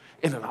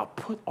 and then I'll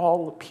put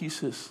all the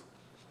pieces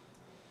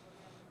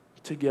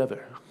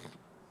together.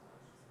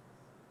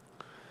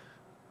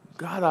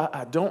 God,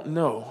 I don't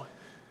know.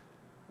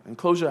 And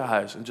close your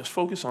eyes and just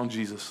focus on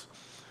Jesus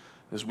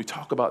as we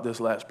talk about this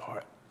last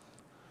part.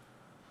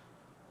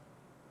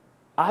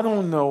 I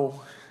don't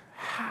know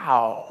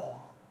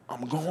how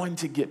I'm going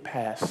to get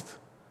past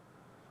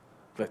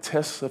the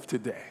tests of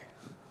today.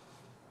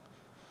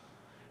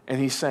 And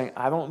he's saying,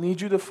 I don't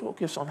need you to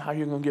focus on how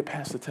you're going to get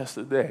past the test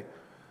of the day.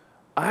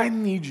 I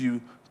need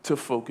you to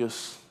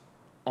focus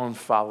on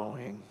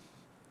following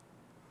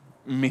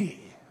me.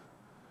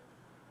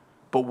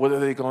 But what are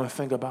they going to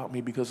think about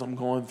me because I'm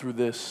going through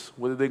this?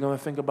 What are they going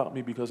to think about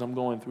me because I'm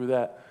going through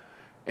that?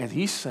 And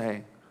he's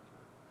saying,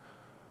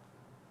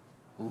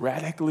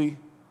 radically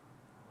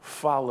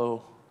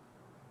follow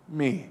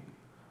me.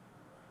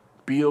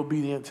 Be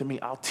obedient to me.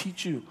 I'll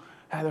teach you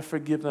how to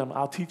forgive them.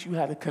 I'll teach you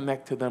how to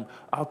connect to them.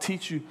 I'll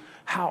teach you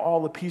how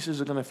all the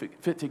pieces are going to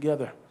fit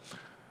together.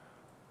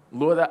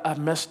 Lord, I've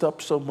messed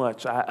up so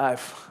much. I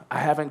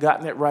haven't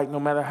gotten it right no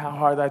matter how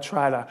hard I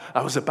tried.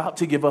 I was about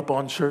to give up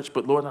on church,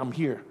 but Lord, I'm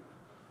here.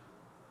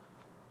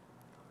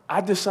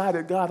 I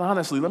decided, God,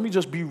 honestly, let me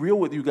just be real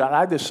with you, God.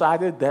 I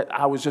decided that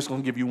I was just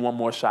going to give you one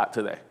more shot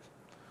today.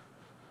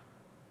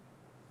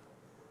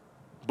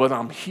 But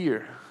I'm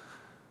here.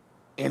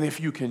 And if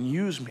you can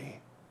use me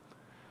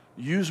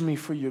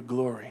for your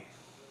glory.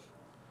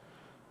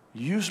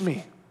 Use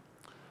me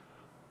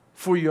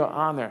for your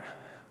honor.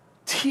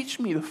 Teach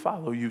me to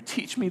follow you.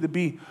 Teach me to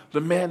be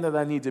the man that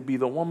I need to be,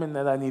 the woman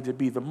that I need to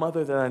be, the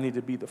mother that I need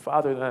to be, the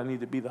father that I need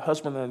to be, the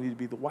husband that I need to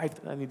be, the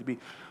wife that I need to be.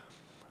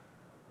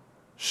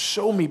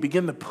 Show me,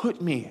 begin to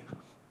put me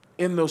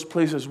in those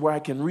places where I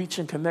can reach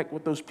and connect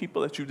with those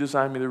people that you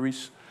designed me to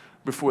reach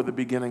before the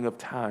beginning of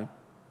time.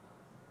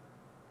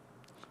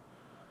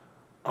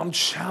 I'm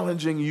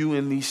challenging you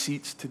in these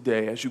seats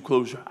today as you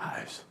close your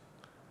eyes.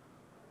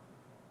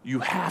 You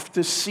have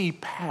to see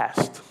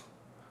past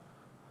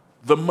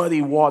the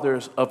muddy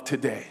waters of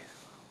today.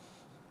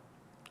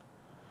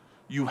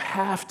 You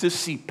have to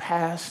see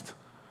past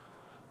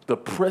the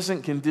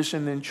present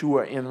condition that you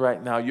are in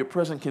right now. Your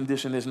present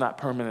condition is not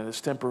permanent, it's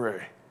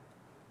temporary.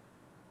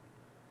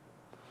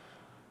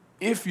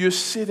 If you're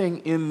sitting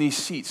in these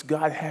seats,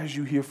 God has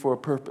you here for a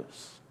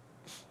purpose.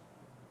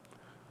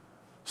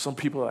 Some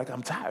people are like,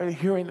 I'm tired of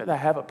hearing that I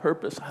have a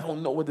purpose. I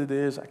don't know what it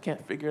is. I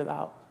can't figure it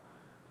out.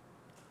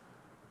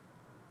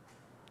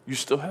 You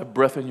still have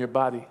breath in your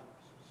body.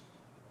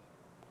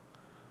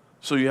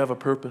 So you have a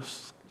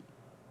purpose.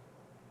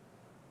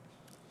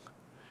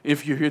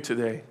 If you're here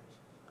today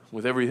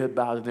with every head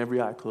bowed and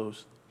every eye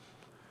closed,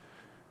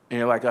 and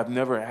you're like, I've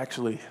never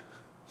actually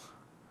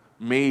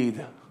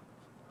made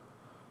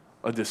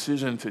a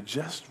decision to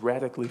just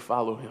radically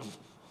follow him,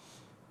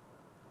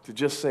 to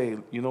just say,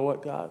 you know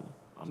what, God,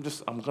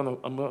 I'm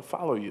gonna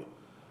follow you.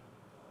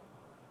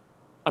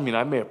 I mean,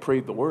 I may have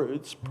prayed the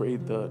words,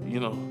 prayed the,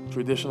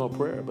 traditional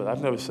prayer, but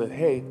I've never said,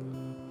 hey,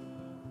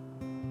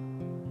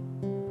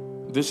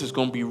 this is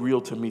going to be real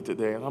to me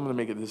today, and I'm going to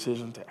make a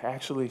decision to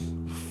actually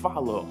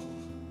follow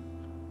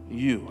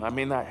you. I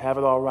may not have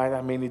it all right.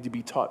 I may need to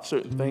be taught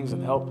certain things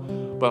and help,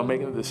 but I'm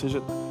making a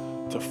decision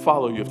to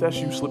follow you. If that's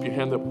you, slip your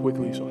hand up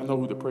quickly so I know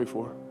who to pray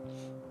for.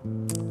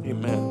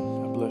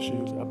 Amen. God bless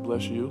you. God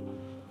bless you.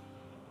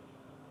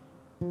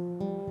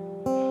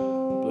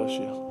 God bless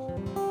you.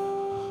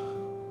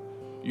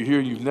 You're here,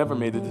 you've never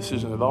made a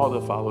decision at all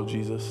to follow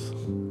Jesus,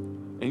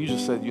 and you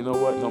just said, you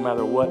know what, no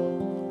matter what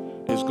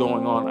is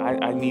going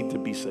on, I need to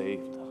be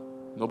saved.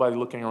 Nobody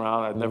looking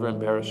around. I'd never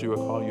embarrass you or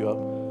call you up.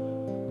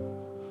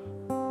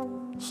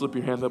 Slip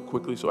your hand up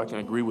quickly so I can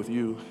agree with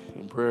you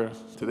in prayer.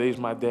 Today's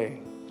my day.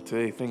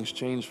 Today things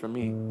change for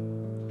me.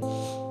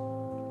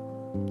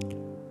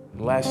 And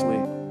lastly,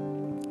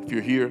 if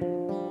you're here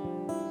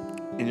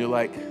and you're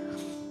like,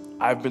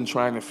 I've been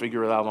trying to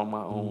figure it out on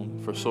my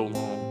own for so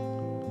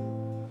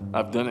long.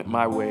 I've done it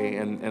my way,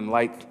 and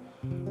like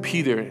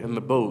Peter in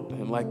the boat,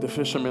 and like the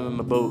fisherman in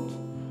the boat,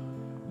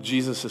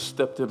 Jesus has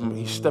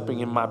he's stepping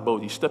in my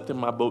boat. He stepped in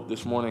my boat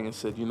this morning and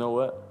said, you know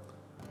what?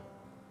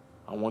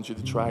 I want you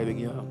to try it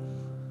again.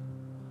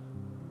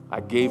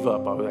 I gave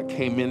up. I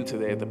came in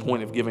today at the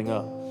point of giving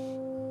up.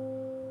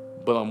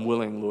 But I'm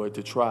willing, Lord,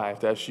 to try.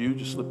 If that's you,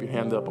 just slip your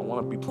hand up. I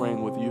want to be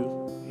praying with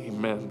you.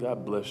 Amen.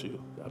 God bless you.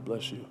 God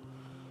bless you.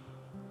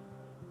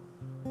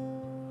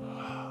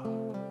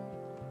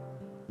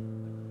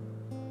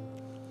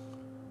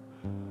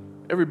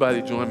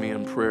 Everybody join me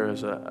in prayer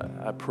as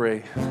I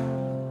pray.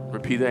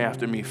 Repeat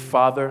after me.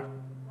 Father,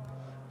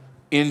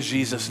 in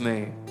Jesus'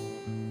 name,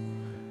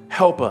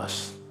 help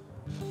us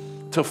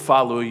to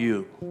follow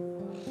you.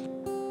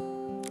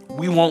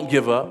 We won't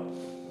give up.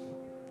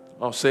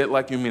 I'll say it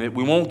like you mean it.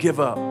 We won't give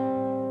up.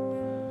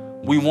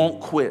 We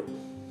won't quit.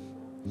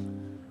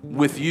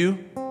 With you,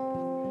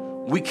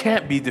 we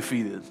can't be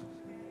defeated.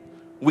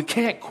 We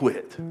can't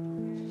quit.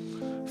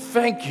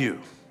 Thank you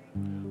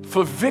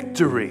for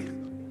victory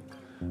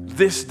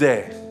this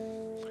day.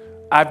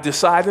 I've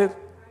decided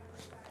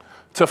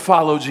to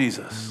follow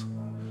Jesus.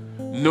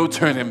 No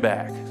turning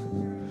back.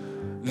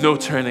 No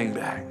turning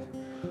back.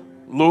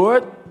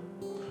 Lord,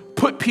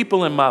 put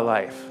people in my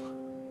life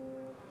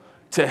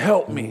to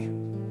help me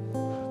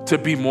to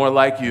be more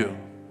like you.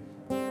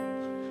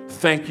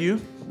 Thank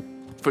you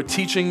for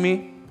teaching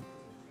me,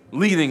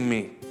 leading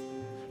me,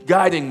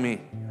 guiding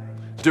me,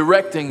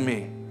 directing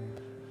me.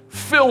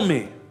 Fill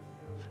me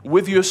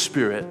with your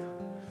Spirit.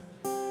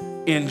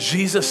 In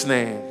Jesus'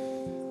 name.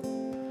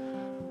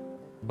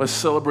 Let's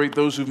celebrate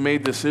those who've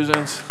made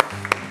decisions.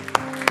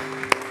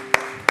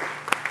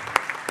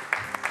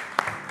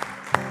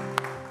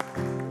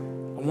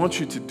 I want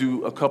you to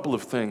do a couple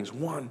of things.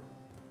 One,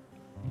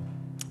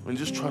 and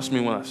just trust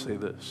me when I say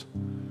this.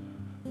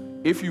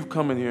 If you've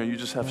come in here and you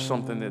just have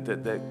something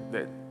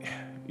that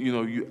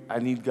I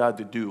need God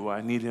to do,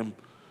 I need him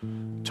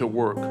to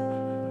work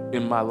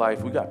in my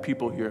life. We got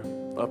people here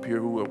up here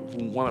who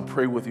want to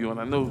pray with you. And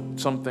I know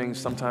some things,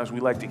 sometimes we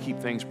like to keep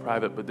things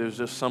private, but there's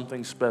just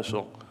something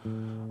special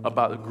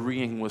about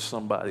agreeing with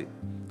somebody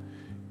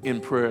in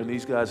prayer. And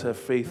these guys have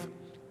faith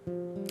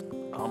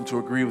to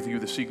agree with you,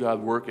 to see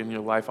God work in your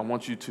life. I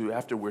want you to,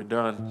 after we're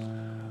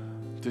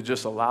done, to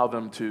just allow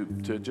them to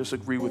just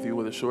agree with you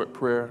with a short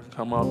prayer.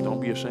 Come up, don't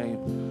be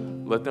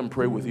ashamed. Let them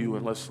pray with you,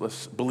 and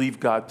let's believe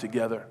God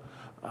together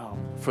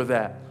for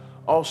that.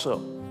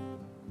 Also,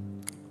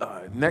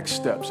 Next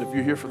Steps, if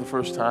you're here for the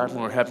first time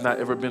or have not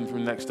ever been through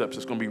Next Steps,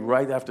 it's going to be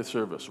right after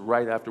service,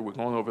 right after we're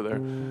going over there.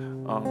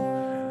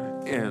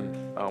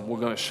 We're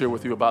going to share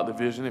with you about the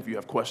vision. If you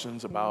have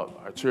questions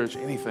about our church,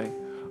 anything,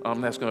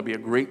 that's going to be a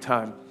great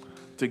time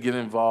to get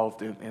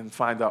involved and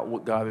find out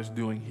what God is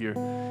doing here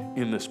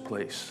in this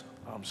place.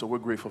 So we're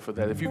grateful for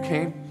that. If you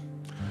came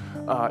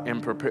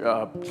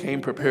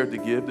came prepared to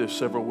give, there's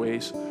several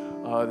ways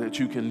that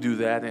you can do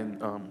that. And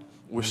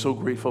we're so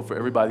grateful for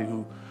everybody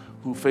who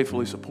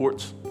faithfully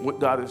supports what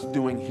God is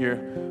doing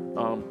here.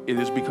 It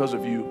is because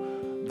of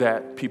you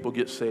that people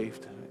get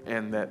saved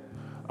and that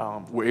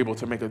we're able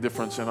to make a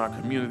difference in our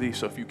community.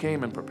 So if you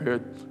came and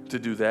prepared to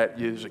do that,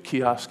 there's a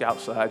kiosk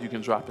outside. You can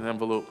drop an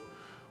envelope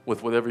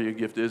with whatever your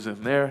gift is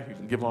in there. You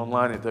can give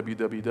online at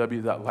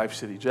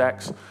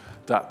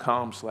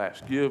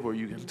www.lifecityjacks.com/give, or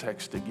you can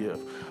text to give.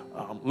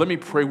 Let me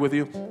pray with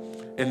you,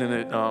 and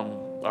then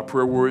our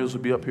prayer warriors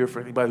will be up here for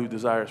anybody who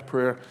desires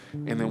prayer,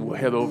 and then we'll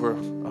head over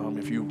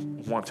if you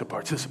want to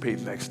participate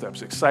in Next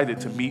Steps.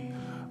 Excited to meet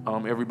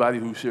everybody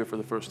who's here for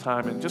the first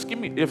time. And just give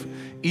me,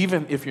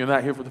 even if you're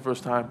not here for the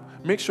first time,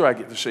 make sure I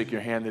get to shake your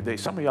hand today.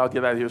 Some of y'all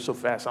get out of here so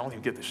fast, I don't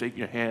even get to shake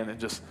your hand and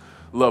just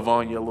love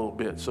on you a little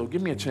bit. So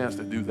give me a chance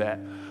to do that.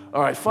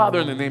 All right, Father,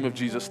 in the name of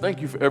Jesus,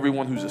 thank you for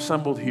everyone who's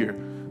assembled here.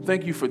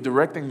 Thank you for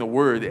directing the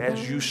word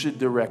as you should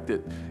direct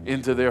it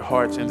into their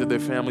hearts, into their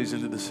families,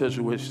 into the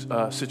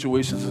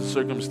situations and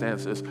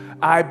circumstances.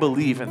 I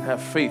believe and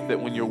have faith that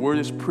when your word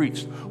is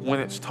preached,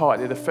 when it's taught,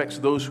 it affects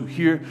those who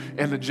hear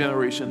and the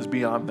generations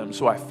beyond them.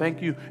 So I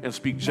thank you and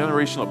speak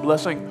generational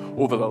blessing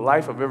over the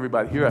life of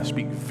everybody here. I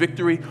speak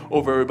victory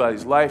over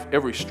everybody's life,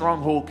 every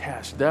stronghold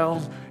cast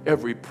down,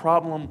 every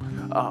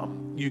problem.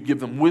 You give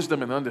them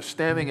wisdom and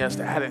understanding as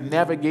to how to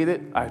navigate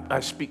it. I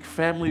speak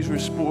families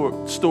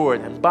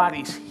restored and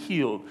bodies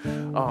healed,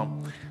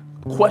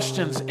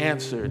 questions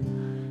answered,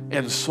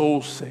 and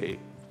souls saved.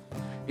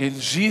 In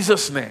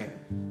Jesus' name,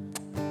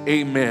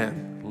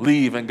 amen.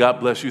 Leave, and God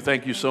bless you.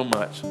 Thank you so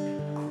much.